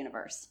 okay,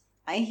 universe,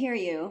 I hear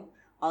you.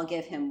 I'll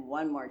give him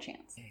one more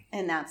chance.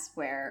 And that's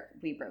where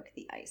we broke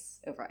the ice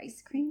over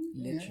ice cream.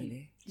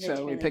 Literally.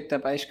 So we picked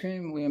up ice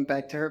cream, we went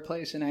back to her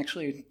place and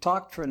actually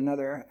talked for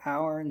another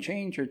hour and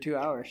change or 2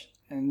 hours.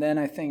 And then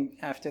I think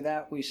after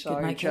that we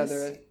saw each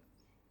other.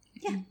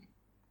 Yeah.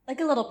 Like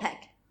a little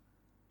peck.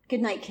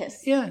 Good night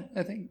kiss. Yeah,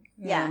 I think.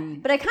 Yeah.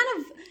 But I kind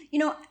of, you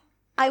know,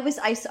 I was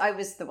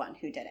the one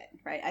who did it,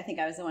 right? I think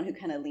I was the one who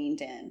kind of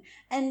leaned in.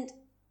 And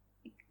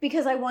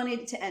because I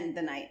wanted to end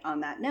the night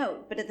on that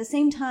note. But at the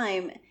same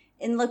time,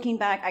 in looking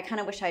back, I kind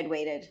of wish I'd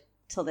waited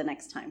till the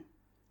next time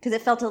because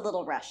it felt a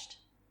little rushed.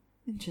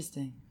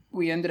 Interesting.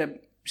 We ended up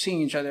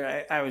seeing each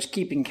other. I was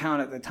keeping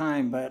count at the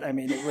time, but I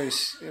mean, it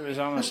was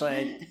almost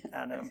like, I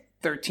don't know,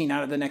 13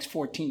 out of the next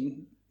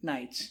 14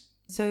 nights.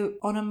 So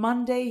on a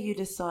Monday, you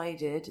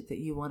decided that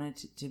you wanted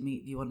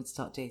to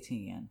start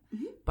dating again.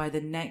 Mm-hmm. By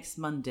the next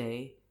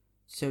Monday,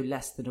 so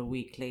less than a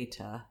week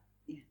later,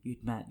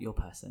 you'd met your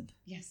person.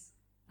 Yes.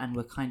 And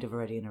were kind of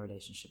already in a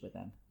relationship with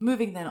them.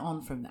 Moving then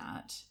on from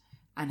that,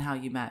 and how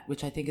you met,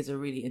 which I think is a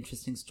really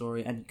interesting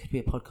story and could be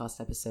a podcast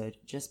episode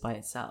just by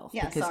itself.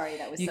 Yeah, because sorry,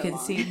 that was you so can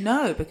long.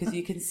 see because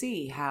you can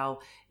see how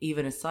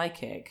even a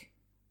psychic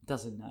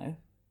doesn't know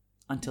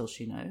until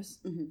she knows.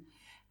 Mm-hmm.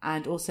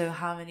 And also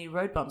how many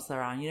road bumps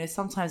there are. And, you know,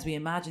 sometimes we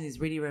imagine these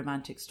really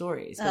romantic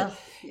stories, but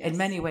in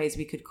many ways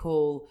we could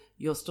call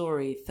your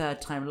story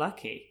third time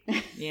lucky.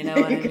 You know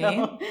what I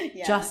mean?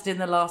 Yeah. Just in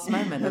the last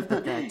moment of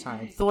the third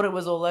time. Thought it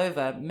was all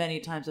over many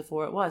times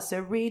before it was.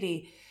 So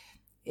really,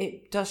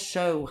 it does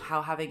show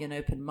how having an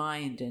open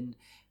mind and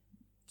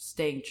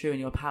staying true in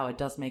your power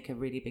does make a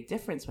really big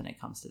difference when it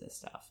comes to this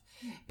stuff.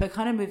 But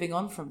kind of moving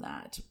on from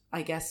that,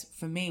 I guess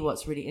for me,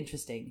 what's really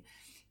interesting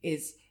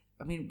is,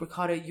 I mean,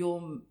 Ricardo,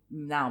 you're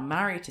now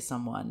married to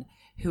someone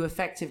who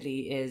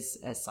effectively is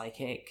a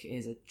psychic,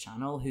 is a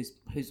channel,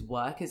 whose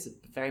work is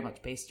very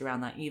much based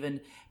around that. Even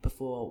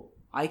before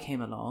I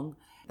came along,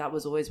 that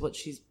was always what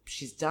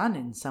she's done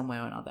in some way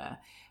or another.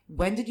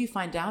 When did you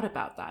find out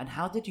about that, and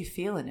how did you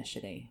feel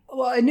initially?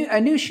 Well, I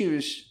knew she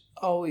was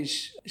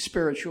always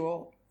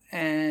spiritual,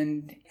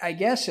 and I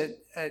guess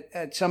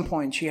at some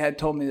point she had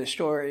told me the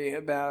story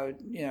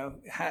about, you know,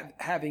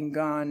 having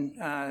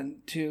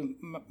gone to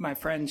my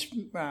friend's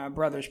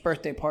brother's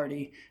birthday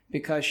party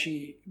because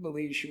she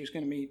believed she was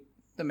going to meet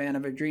the man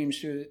of her dreams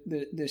through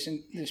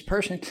this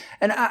person.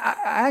 And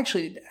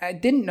I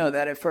didn't know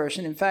that at first,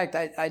 and in fact,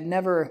 I'd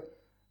never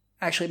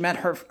actually met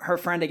her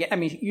friend again. I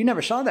mean, you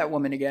never saw that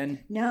woman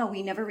again. No,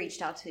 we never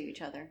reached out to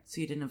each other.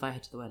 So you didn't invite her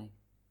to the wedding?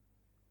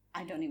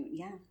 I don't even.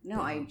 Yeah,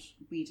 no,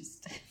 we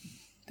just.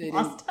 They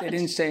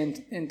didn't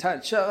stay in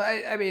touch. So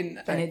I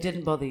mean, and it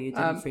didn't bother you?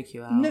 Didn't freak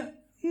you out?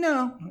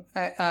 No.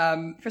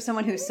 For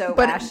someone who's so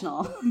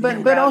rational,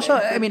 but also,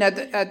 I mean,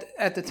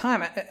 at the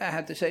time, I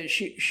had to say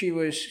she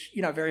was,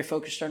 you know, very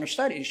focused on her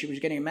studies. She was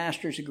getting a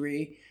master's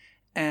degree,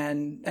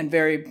 and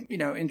very, you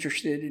know,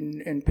 interested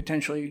in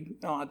potentially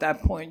at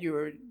that point you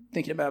were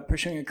thinking about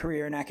pursuing a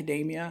career in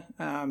academia,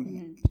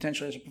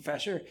 potentially as a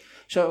professor.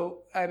 So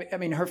I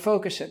mean, her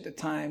focus at the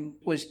time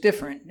was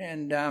different,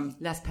 and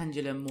less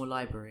pendulum, more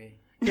library.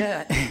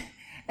 Yeah.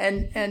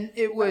 And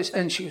it was,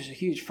 and she was a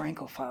huge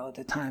Francophile at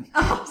the time.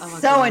 Oh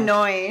so God.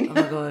 Annoying. Oh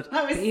my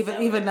God.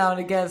 Even now and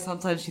again,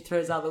 sometimes she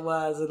throws out the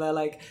words and they're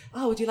like,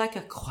 oh, would you like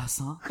a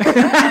croissant? You do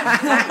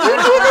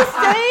the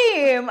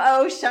same.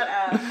 Oh, shut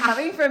up.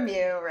 Coming from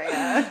you,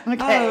 Rhea.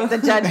 Okay, the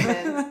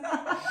judgment.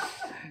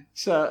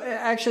 So it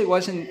actually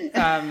wasn't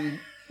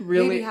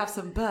really. Maybe have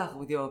some beurre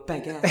with your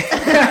baguette.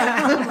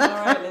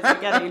 All right,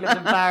 let's get it. You live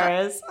in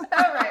Paris.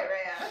 All right, Rhea.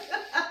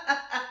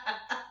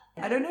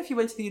 And don't know if you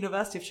went to the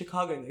University of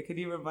Chicago, though. Could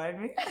you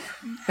remind me?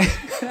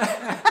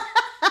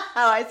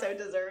 Oh, I so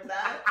deserve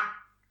that.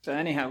 So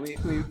anyhow,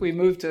 we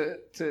moved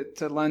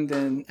to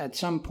London. At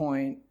some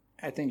point,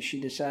 I think she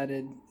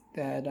decided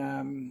that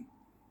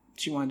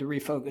she wanted to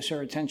refocus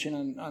her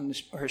attention on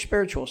her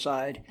spiritual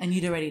side. And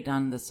you'd already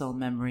done the soul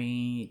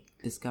memory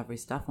discovery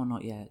stuff, or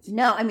not yet?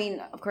 No, I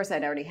mean, of course,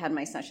 I'd already had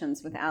my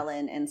sessions with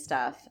Alan and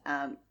stuff,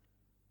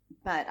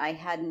 but I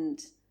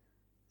hadn't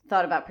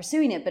thought about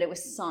pursuing it. But it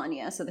was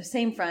Sonia, so the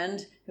same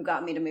friend who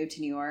got me to move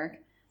to New York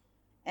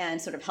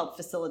and sort of helped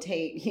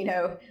facilitate,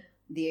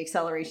 the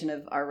acceleration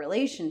of our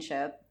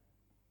relationship.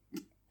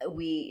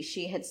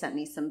 She had sent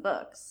me some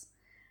books.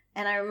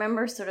 And I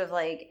remember sort of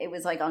like, it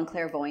was like on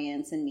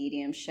clairvoyance and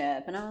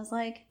mediumship. And I was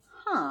like,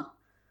 I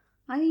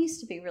used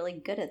to be really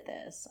good at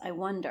this. I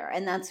wonder.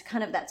 And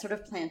that sort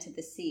of planted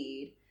the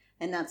seed.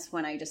 And that's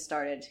when I just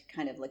started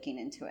kind of looking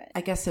into it.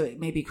 I guess so. It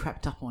maybe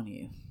crept up on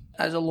you.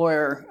 As a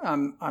lawyer,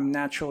 I'm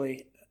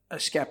naturally a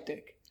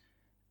skeptic.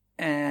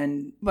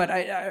 But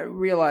I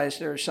realize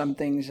there are some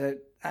things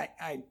that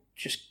I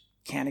just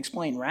can't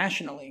explain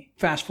rationally.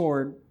 Fast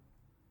forward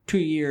 2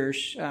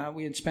 years,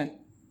 we had spent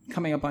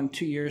coming up on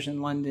 2 years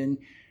in London.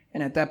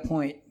 And at that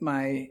point,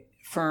 my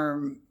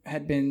firm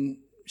had been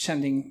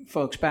sending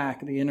folks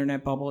back. The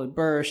internet bubble had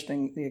burst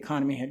and the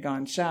economy had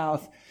gone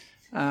south.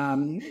 Now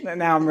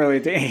I'm really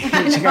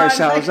aging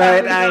ourselves.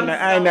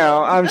 I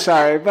know. I'm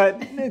sorry, but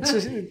it's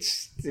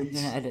I'm going to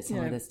edit some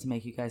of this to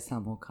make you guys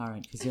sound more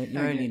current, because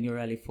you're only in your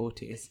early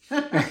 40s.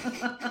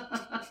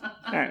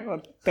 All right.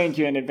 Well, thank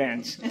you in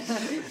advance. See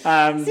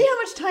how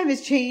much time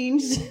has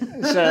changed.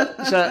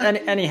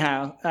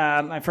 Anyhow,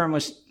 my firm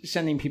was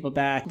sending people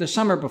back. The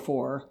summer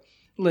before,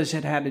 Liz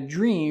had a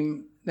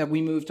dream that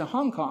we moved to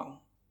Hong Kong,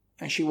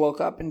 and she woke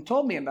up and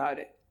told me about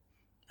it.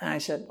 And I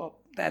said, well,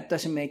 that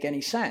doesn't make any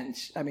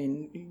sense. I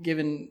mean,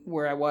 given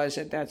where I was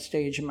at that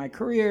stage in my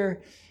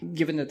career,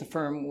 given that the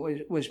firm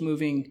was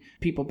moving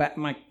people back,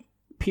 my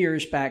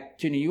peers back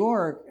to New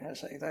York, I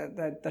was like,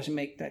 that doesn't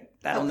make that.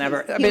 That'll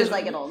never. He was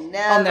like, it'll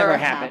never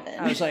happen.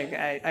 I was like,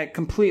 I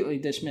completely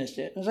dismissed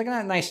it. I was like,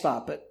 nice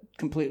thought, but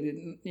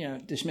completely,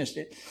 dismissed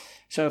it.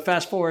 So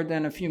fast forward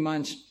then a few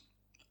months,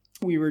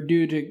 we were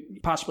due to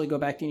possibly go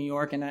back to New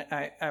York, and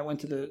I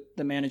went to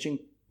the managing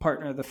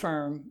partner of the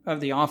firm,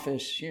 of the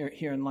office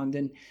here in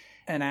London,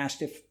 and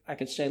asked if I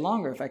could stay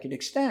longer, if I could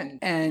extend.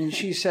 And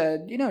she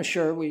said,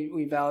 sure,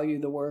 we value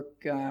the work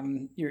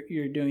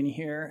you're doing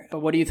here, but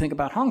what do you think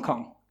about Hong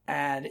Kong?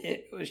 And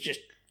it was just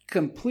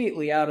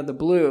completely out of the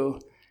blue.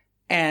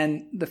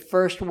 And the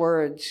first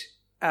words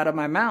out of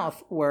my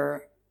mouth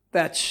were,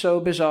 that's so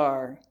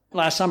bizarre.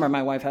 Last summer,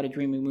 my wife had a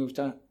dream we moved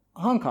to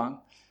Hong Kong,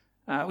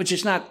 which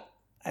is not,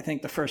 I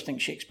think, the first thing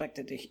she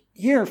expected to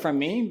hear from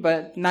me,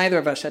 but neither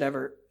of us had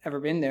ever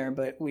been there.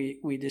 But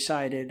we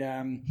decided,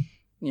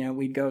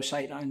 we'd go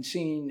sight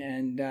unseen,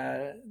 and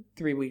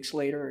 3 weeks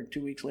later or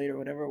 2 weeks later,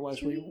 whatever it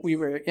was, we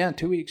were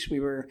 2 weeks. We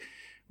were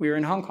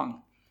in Hong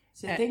Kong.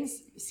 So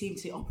things seem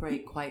to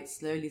operate quite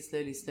slowly,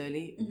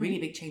 mm-hmm. Really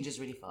big changes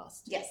really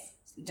fast. Yes.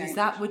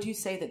 Would you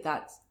say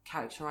that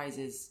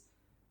characterizes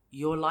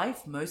your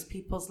life, most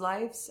people's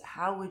lives?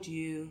 How would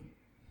you?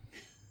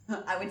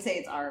 I would say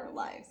it's our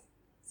lives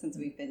since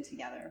we've been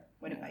together.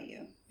 What about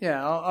you?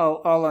 Yeah,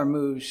 all our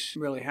moves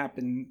really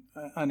happen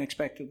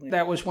unexpectedly.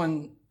 That was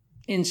one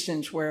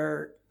instance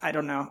where I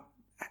don't know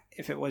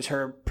if it was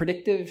her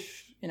predictive,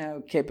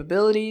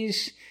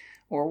 capabilities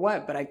or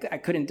what, but I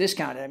couldn't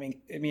discount it. I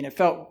mean, it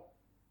felt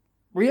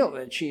real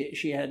that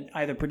she had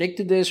either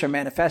predicted this or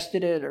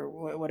manifested it or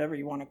whatever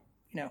you want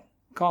to,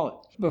 call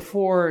it.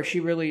 Before she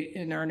really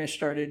in earnest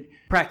started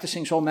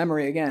practicing soul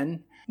memory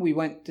again, we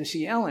went to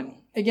see Ellen.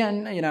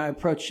 Again, I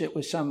approached it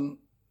with some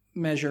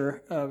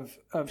measure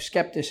of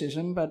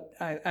skepticism, but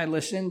I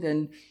listened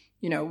and,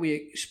 we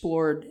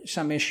explored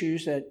some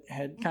issues that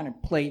had kind of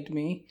plagued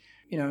me,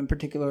 in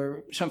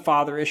particular, some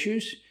father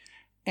issues.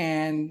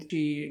 And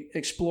she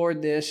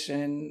explored this,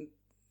 and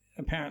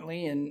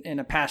apparently in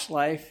a past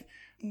life,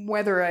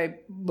 whether I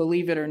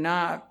believe it or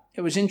not,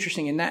 it was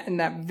interesting. In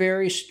that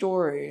very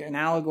story, an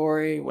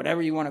allegory,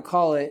 whatever you want to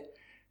call it,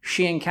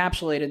 she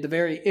encapsulated the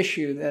very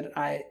issue that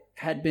I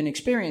had been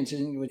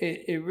experiencing.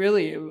 It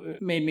really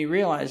made me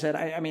realize that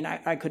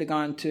I could have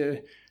gone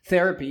to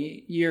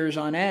therapy years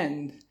on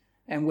end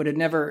and would have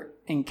never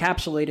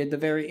encapsulated the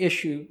very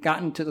issue,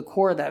 gotten to the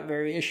core of that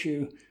very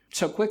issue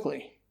so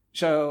quickly.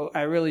 So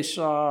I really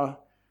saw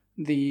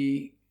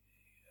the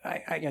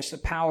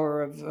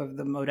power of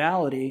the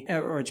modality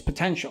or its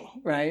potential,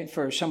 right,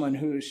 for someone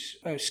who's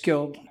a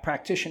skilled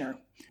practitioner.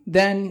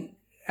 Then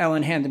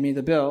Ellen handed me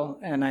the bill,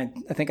 and I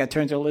think I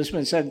turned to Elizabeth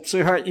and said,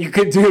 sweetheart, you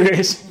could do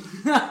this.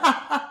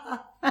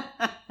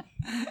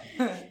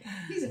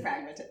 He's a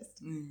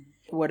pragmatist.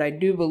 What I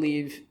do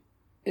believe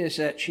is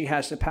that she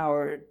has the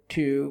power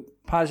to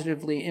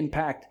positively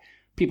impact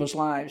people's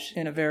lives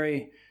in a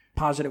very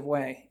positive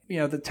way.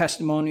 The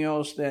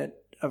testimonials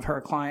of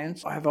her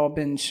clients have all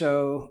been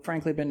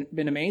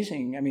been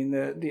amazing. I mean,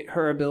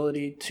 her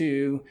ability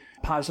to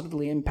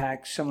positively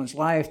impact someone's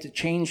life, to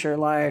change their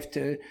life,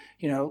 to,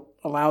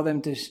 allow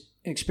them to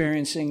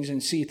experience things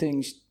and see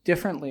things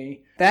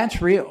differently,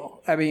 that's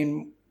real. I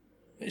mean,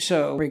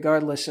 so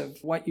regardless of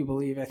what you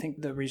believe, I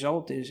think the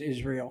result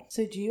is real.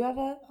 So do you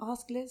ever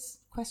ask Liz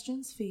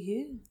questions for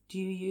you? Do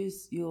you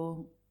use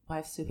your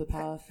wife's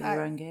superpower for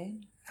your own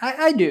gain?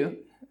 I do.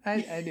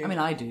 I do. I mean,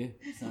 I do.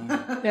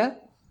 So. Yeah,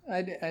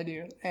 I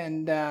do.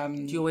 And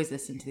do you always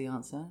listen to the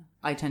answer?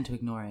 I tend to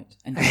ignore it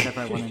and do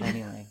whatever I want it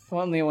anyway.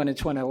 Only when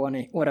it's what I want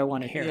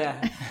to hear.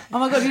 Yeah. Oh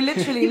my God, you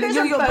literally... You guys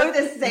are both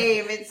the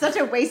same. It's such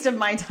a waste of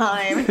my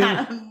time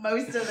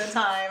most of the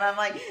time. I'm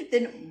like,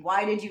 then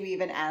why did you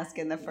even ask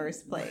in the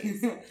first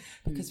place?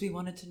 Because we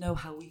wanted to know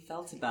how we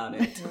felt about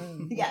it.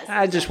 Yes.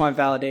 I just want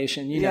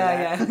validation. You know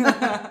that.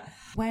 Yeah.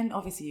 When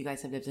obviously you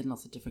guys have lived in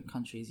lots of different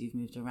countries, you've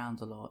moved around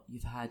a lot,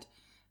 you've had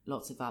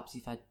lots of ups,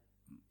 you've had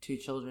 2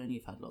 children,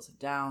 you've had lots of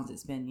downs.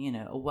 It's been,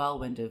 a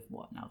whirlwind of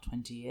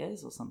 20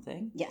 years or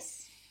something?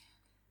 Yes.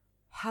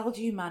 How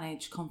do you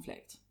manage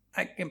conflict?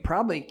 I can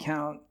probably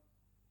count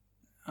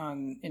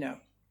on,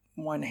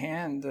 one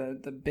hand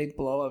the big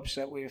blow-ups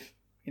that we've,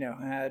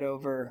 had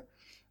over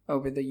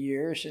the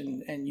years.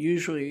 And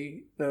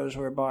usually those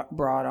were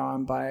brought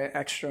on by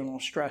external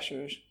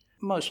stressors,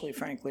 mostly,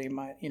 frankly,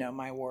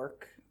 my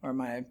work or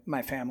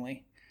my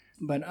family.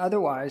 But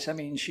otherwise, I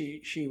mean,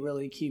 she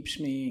really keeps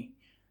me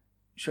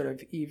sort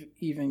of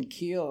even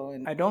keel,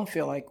 and I don't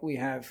feel like we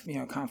have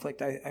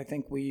conflict. I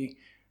think we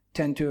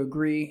tend to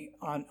agree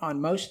on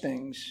most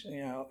things.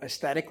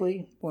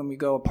 Aesthetically, when we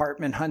go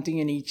apartment hunting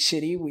in each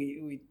city,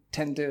 we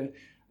tend to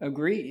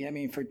agree. I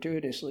mean,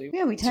 fortuitously.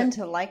 Yeah, we tend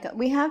to like.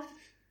 We have.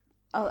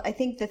 I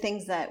think the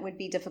things that would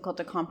be difficult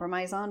to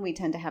compromise on, we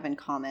tend to have in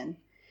common,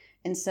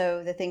 and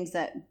so the things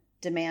that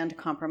demand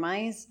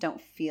compromise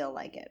don't feel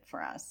like it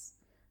for us.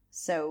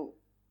 So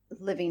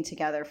living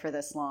together for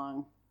this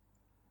long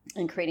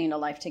and creating a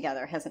life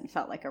together hasn't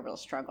felt like a real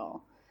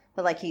struggle.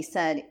 But like he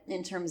said,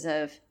 in terms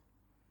of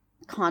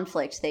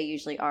conflict, they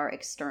usually are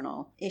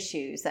external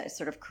issues that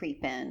sort of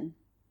creep in.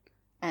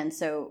 And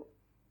so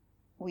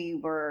we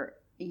were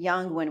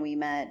young when we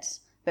met,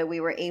 but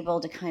we were able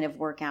to kind of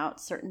work out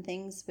certain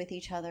things with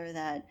each other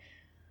that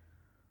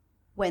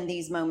when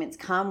these moments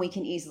come, we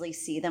can easily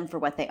see them for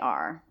what they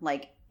are.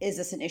 Like, is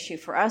this an issue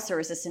for us, or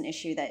is this an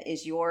issue that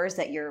is yours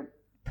that you're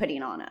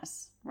putting on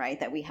us, right?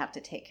 That we have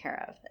to take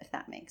care of, if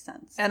that makes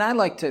sense. And I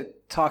like to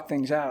talk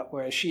things out,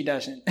 whereas she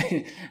doesn't.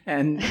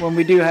 And when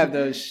we do have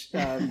those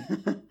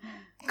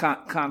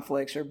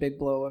conflicts or big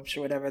blow-ups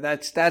or whatever,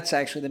 that's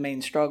actually the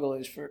main struggle,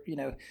 is for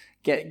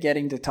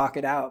getting to talk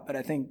it out. But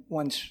I think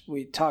once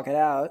we talk it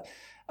out,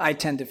 I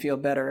tend to feel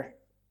better.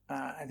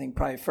 I think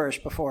probably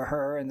first before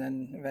her, and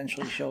then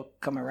eventually she'll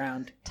come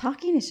around.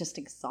 Talking is just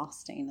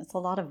exhausting. It's a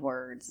lot of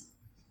words.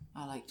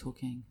 I like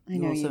talking.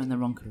 You're also in the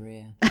wrong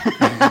career.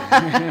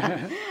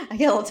 I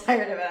get a little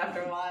tired of it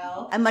after a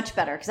while. I'm much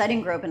better because I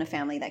didn't grow up in a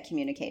family that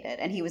communicated,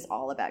 and he was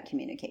all about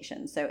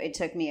communication. So it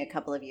took me a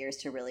couple of years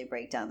to really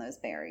break down those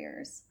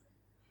barriers.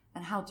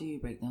 And how do you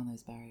break down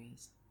those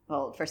barriers?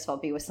 Well, first of all,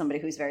 be with somebody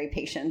who's very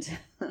patient,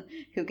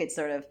 who could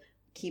sort of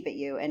keep at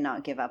you and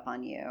not give up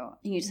on you.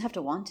 And you just have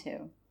to want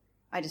to.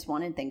 I just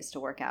wanted things to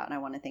work out, and I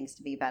wanted things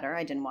to be better.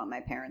 I didn't want my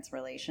parents'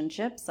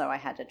 relationship, so I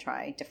had to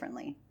try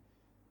differently.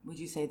 Would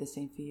you say the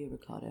same for you,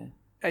 Ricardo?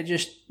 I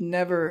just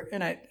never,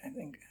 and I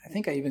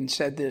think I even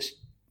said this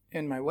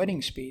in my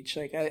wedding speech,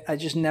 like I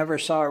just never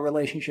saw a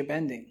relationship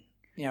ending,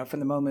 from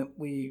the moment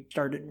we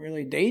started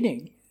really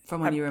dating.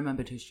 From when you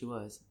remembered who she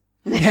was?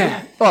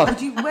 Yeah. Well,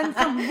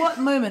 from what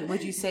moment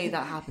would you say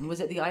that happened? Was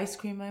it the ice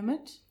cream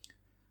moment?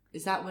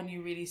 Is that when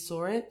you really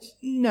saw it?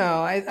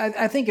 No,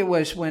 I think it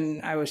was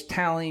when I was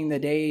tallying the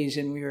days,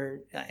 and we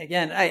were,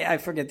 again, I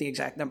forget the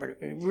exact number.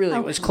 It really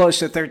was close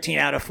to 13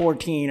 out of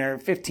 14 or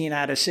 15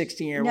 out of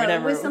 16 or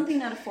whatever. No, it was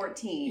something out of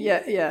 14.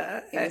 Yeah.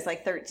 It was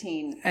like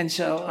 13. And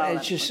so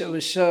it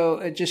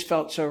just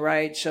felt so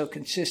right, so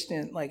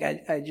consistent. Like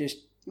I just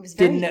it was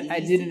very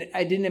easy.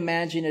 I didn't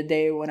imagine a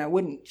day when I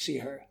wouldn't see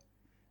her.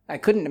 I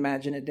couldn't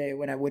imagine a day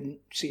when I wouldn't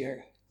see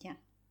her.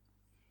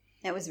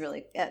 It was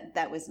really,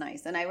 that was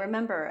nice. And I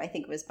remember, I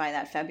think it was by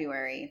that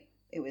February,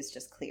 it was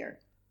just clear.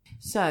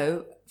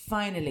 So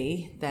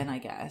finally, then I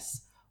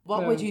guess,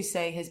 what would you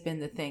say has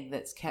been the thing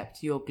that's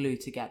kept your glue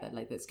together,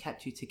 like that's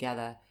kept you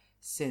together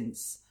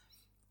since,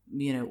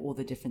 all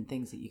the different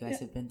things that you guys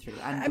have been through?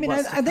 And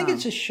I think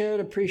it's a shared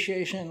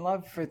appreciation and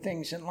love for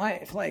things in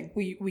life. Like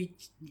we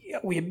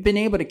have been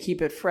able to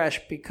keep it fresh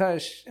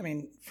because,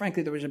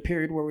 frankly, there was a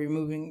period where we were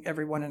moving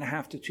every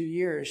 1.5 to 2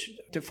 years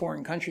to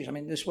foreign countries.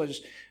 This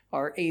was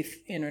our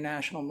 8th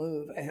international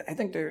move. I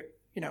think there,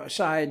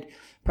 aside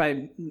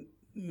probably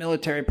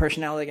military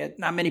personnel,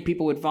 not many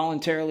people would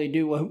voluntarily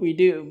do what we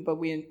do, but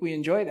we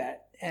enjoy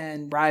that.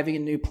 And arriving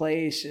in a new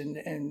place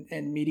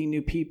and meeting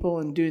new people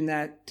and doing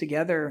that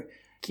together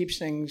keeps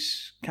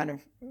things kind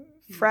of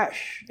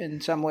fresh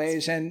in some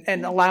ways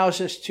and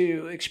allows us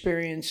to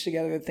experience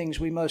together the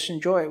things we most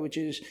enjoy, which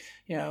is,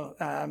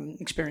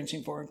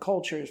 experiencing foreign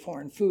cultures,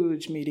 foreign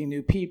foods, meeting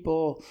new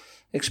people,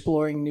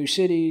 exploring new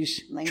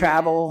cities,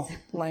 travel,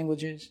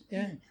 languages.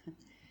 Yeah.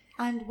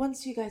 And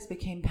once you guys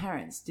became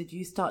parents, did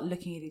you start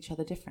looking at each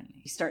other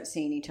differently? You start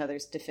seeing each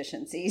other's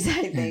deficiencies,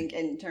 I think,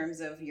 in terms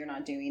of you're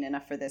not doing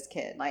enough for this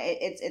kid. Like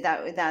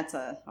that's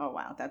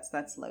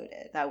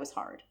loaded. That was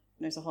hard.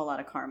 There's a whole lot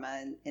of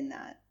karma in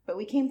that. But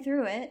we came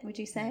through it, would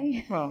you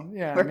say? Well,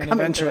 yeah. We're coming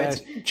eventually I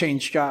through it.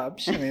 changed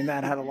jobs. I mean,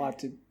 that had a lot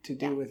to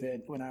do with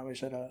it. When I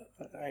was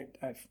I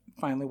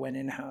finally went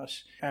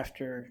in-house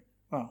after,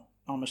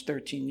 almost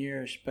 13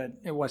 years, but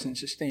it wasn't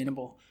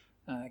sustainable.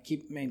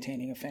 Keep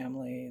maintaining a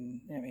family.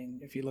 And I mean,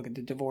 if you look at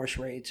the divorce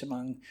rates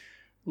among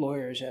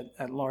lawyers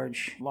at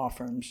large law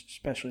firms,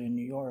 especially in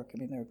New York, I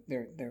mean,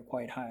 they're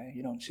quite high.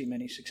 You don't see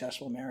many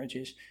successful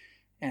marriages.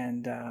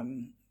 And,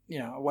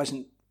 I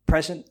wasn't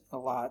present a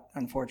lot,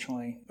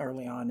 unfortunately,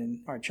 early on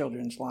in our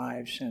children's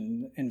lives.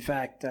 And in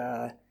fact,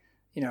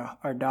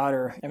 our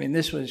daughter, I mean,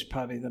 this was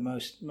probably the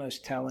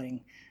most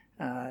telling.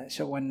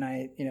 So one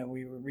night,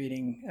 we were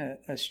reading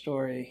a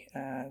story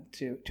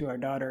to our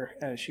daughter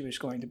as she was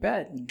going to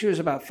bed. And she was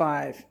about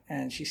 5,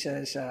 and she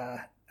says,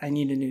 I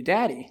need a new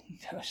daddy.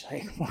 I was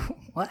like,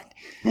 what?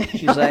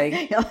 She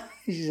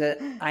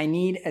said, I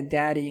need a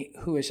daddy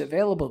who is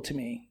available to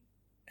me,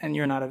 and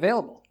you're not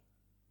available.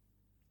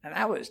 And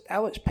that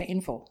was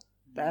painful.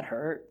 That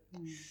hurt.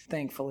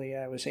 Thankfully,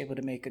 I was able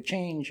to make a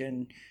change,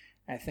 and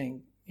I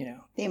think,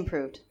 They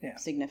improved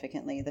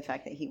significantly, the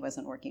fact that he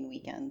wasn't working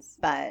weekends.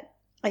 But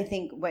I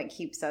think what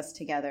keeps us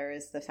together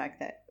is the fact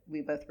that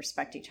we both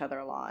respect each other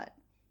a lot.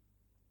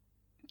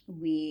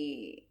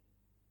 We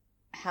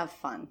have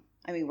fun.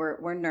 I mean,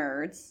 we're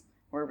nerds.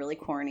 We're really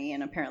corny,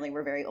 and apparently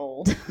we're very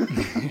old.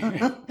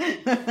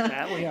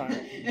 That we are.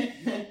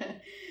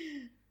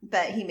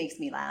 But he makes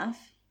me laugh.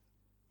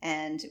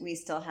 And we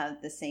still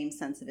have the same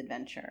sense of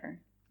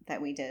adventure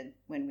that we did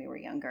when we were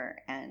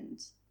younger.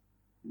 And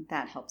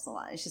that helps a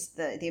lot. It's just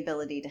the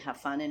ability to have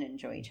fun and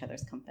enjoy each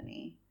other's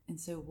company. And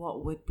so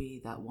what would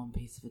be that one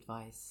piece of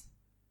advice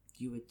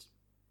you would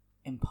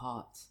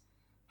impart,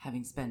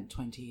 having spent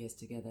 20 years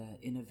together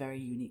in a very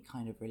unique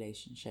kind of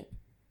relationship?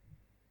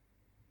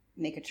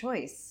 Make a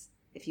choice.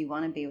 If you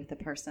want to be with a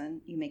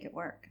person, you make it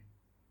work.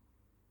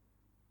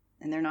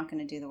 And they're not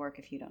going to do the work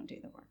if you don't do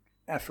the work.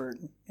 Effort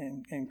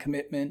and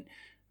commitment,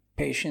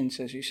 patience,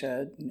 as you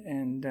said,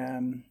 and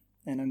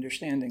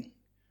understanding.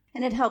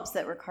 And it helps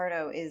that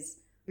Ricardo is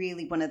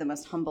really one of the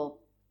most humble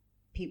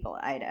people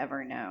I'd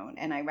ever known.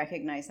 And I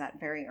recognized that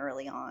very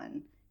early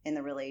on in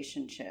the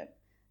relationship.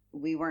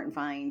 We weren't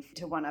vying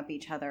to one-up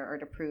each other or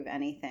to prove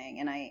anything.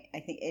 And I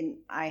think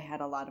I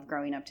had a lot of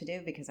growing up to do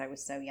because I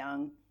was so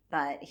young.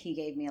 But he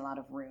gave me a lot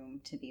of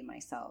room to be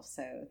myself.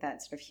 So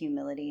that sort of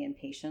humility and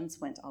patience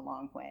went a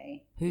long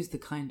way. Who's the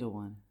kinder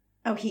one?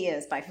 Oh, he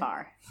is by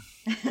far.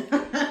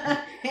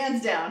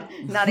 Hands down.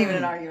 Not even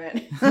an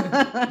argument.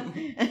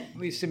 At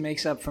least it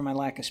makes up for my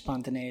lack of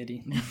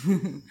spontaneity.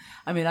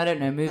 I mean, I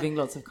don't know. Moving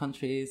lots of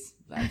countries,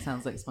 that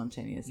sounds like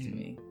spontaneous to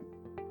me.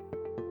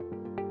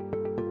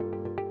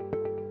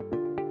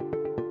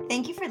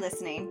 Thank you for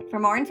listening. For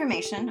more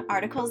information,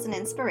 articles, and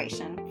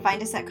inspiration,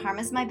 find us at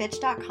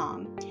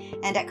karmasmybitch.com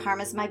and at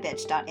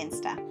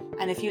karmasmybitch.insta.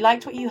 And if you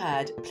liked what you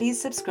heard,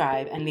 please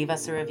subscribe and leave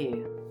us a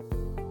review.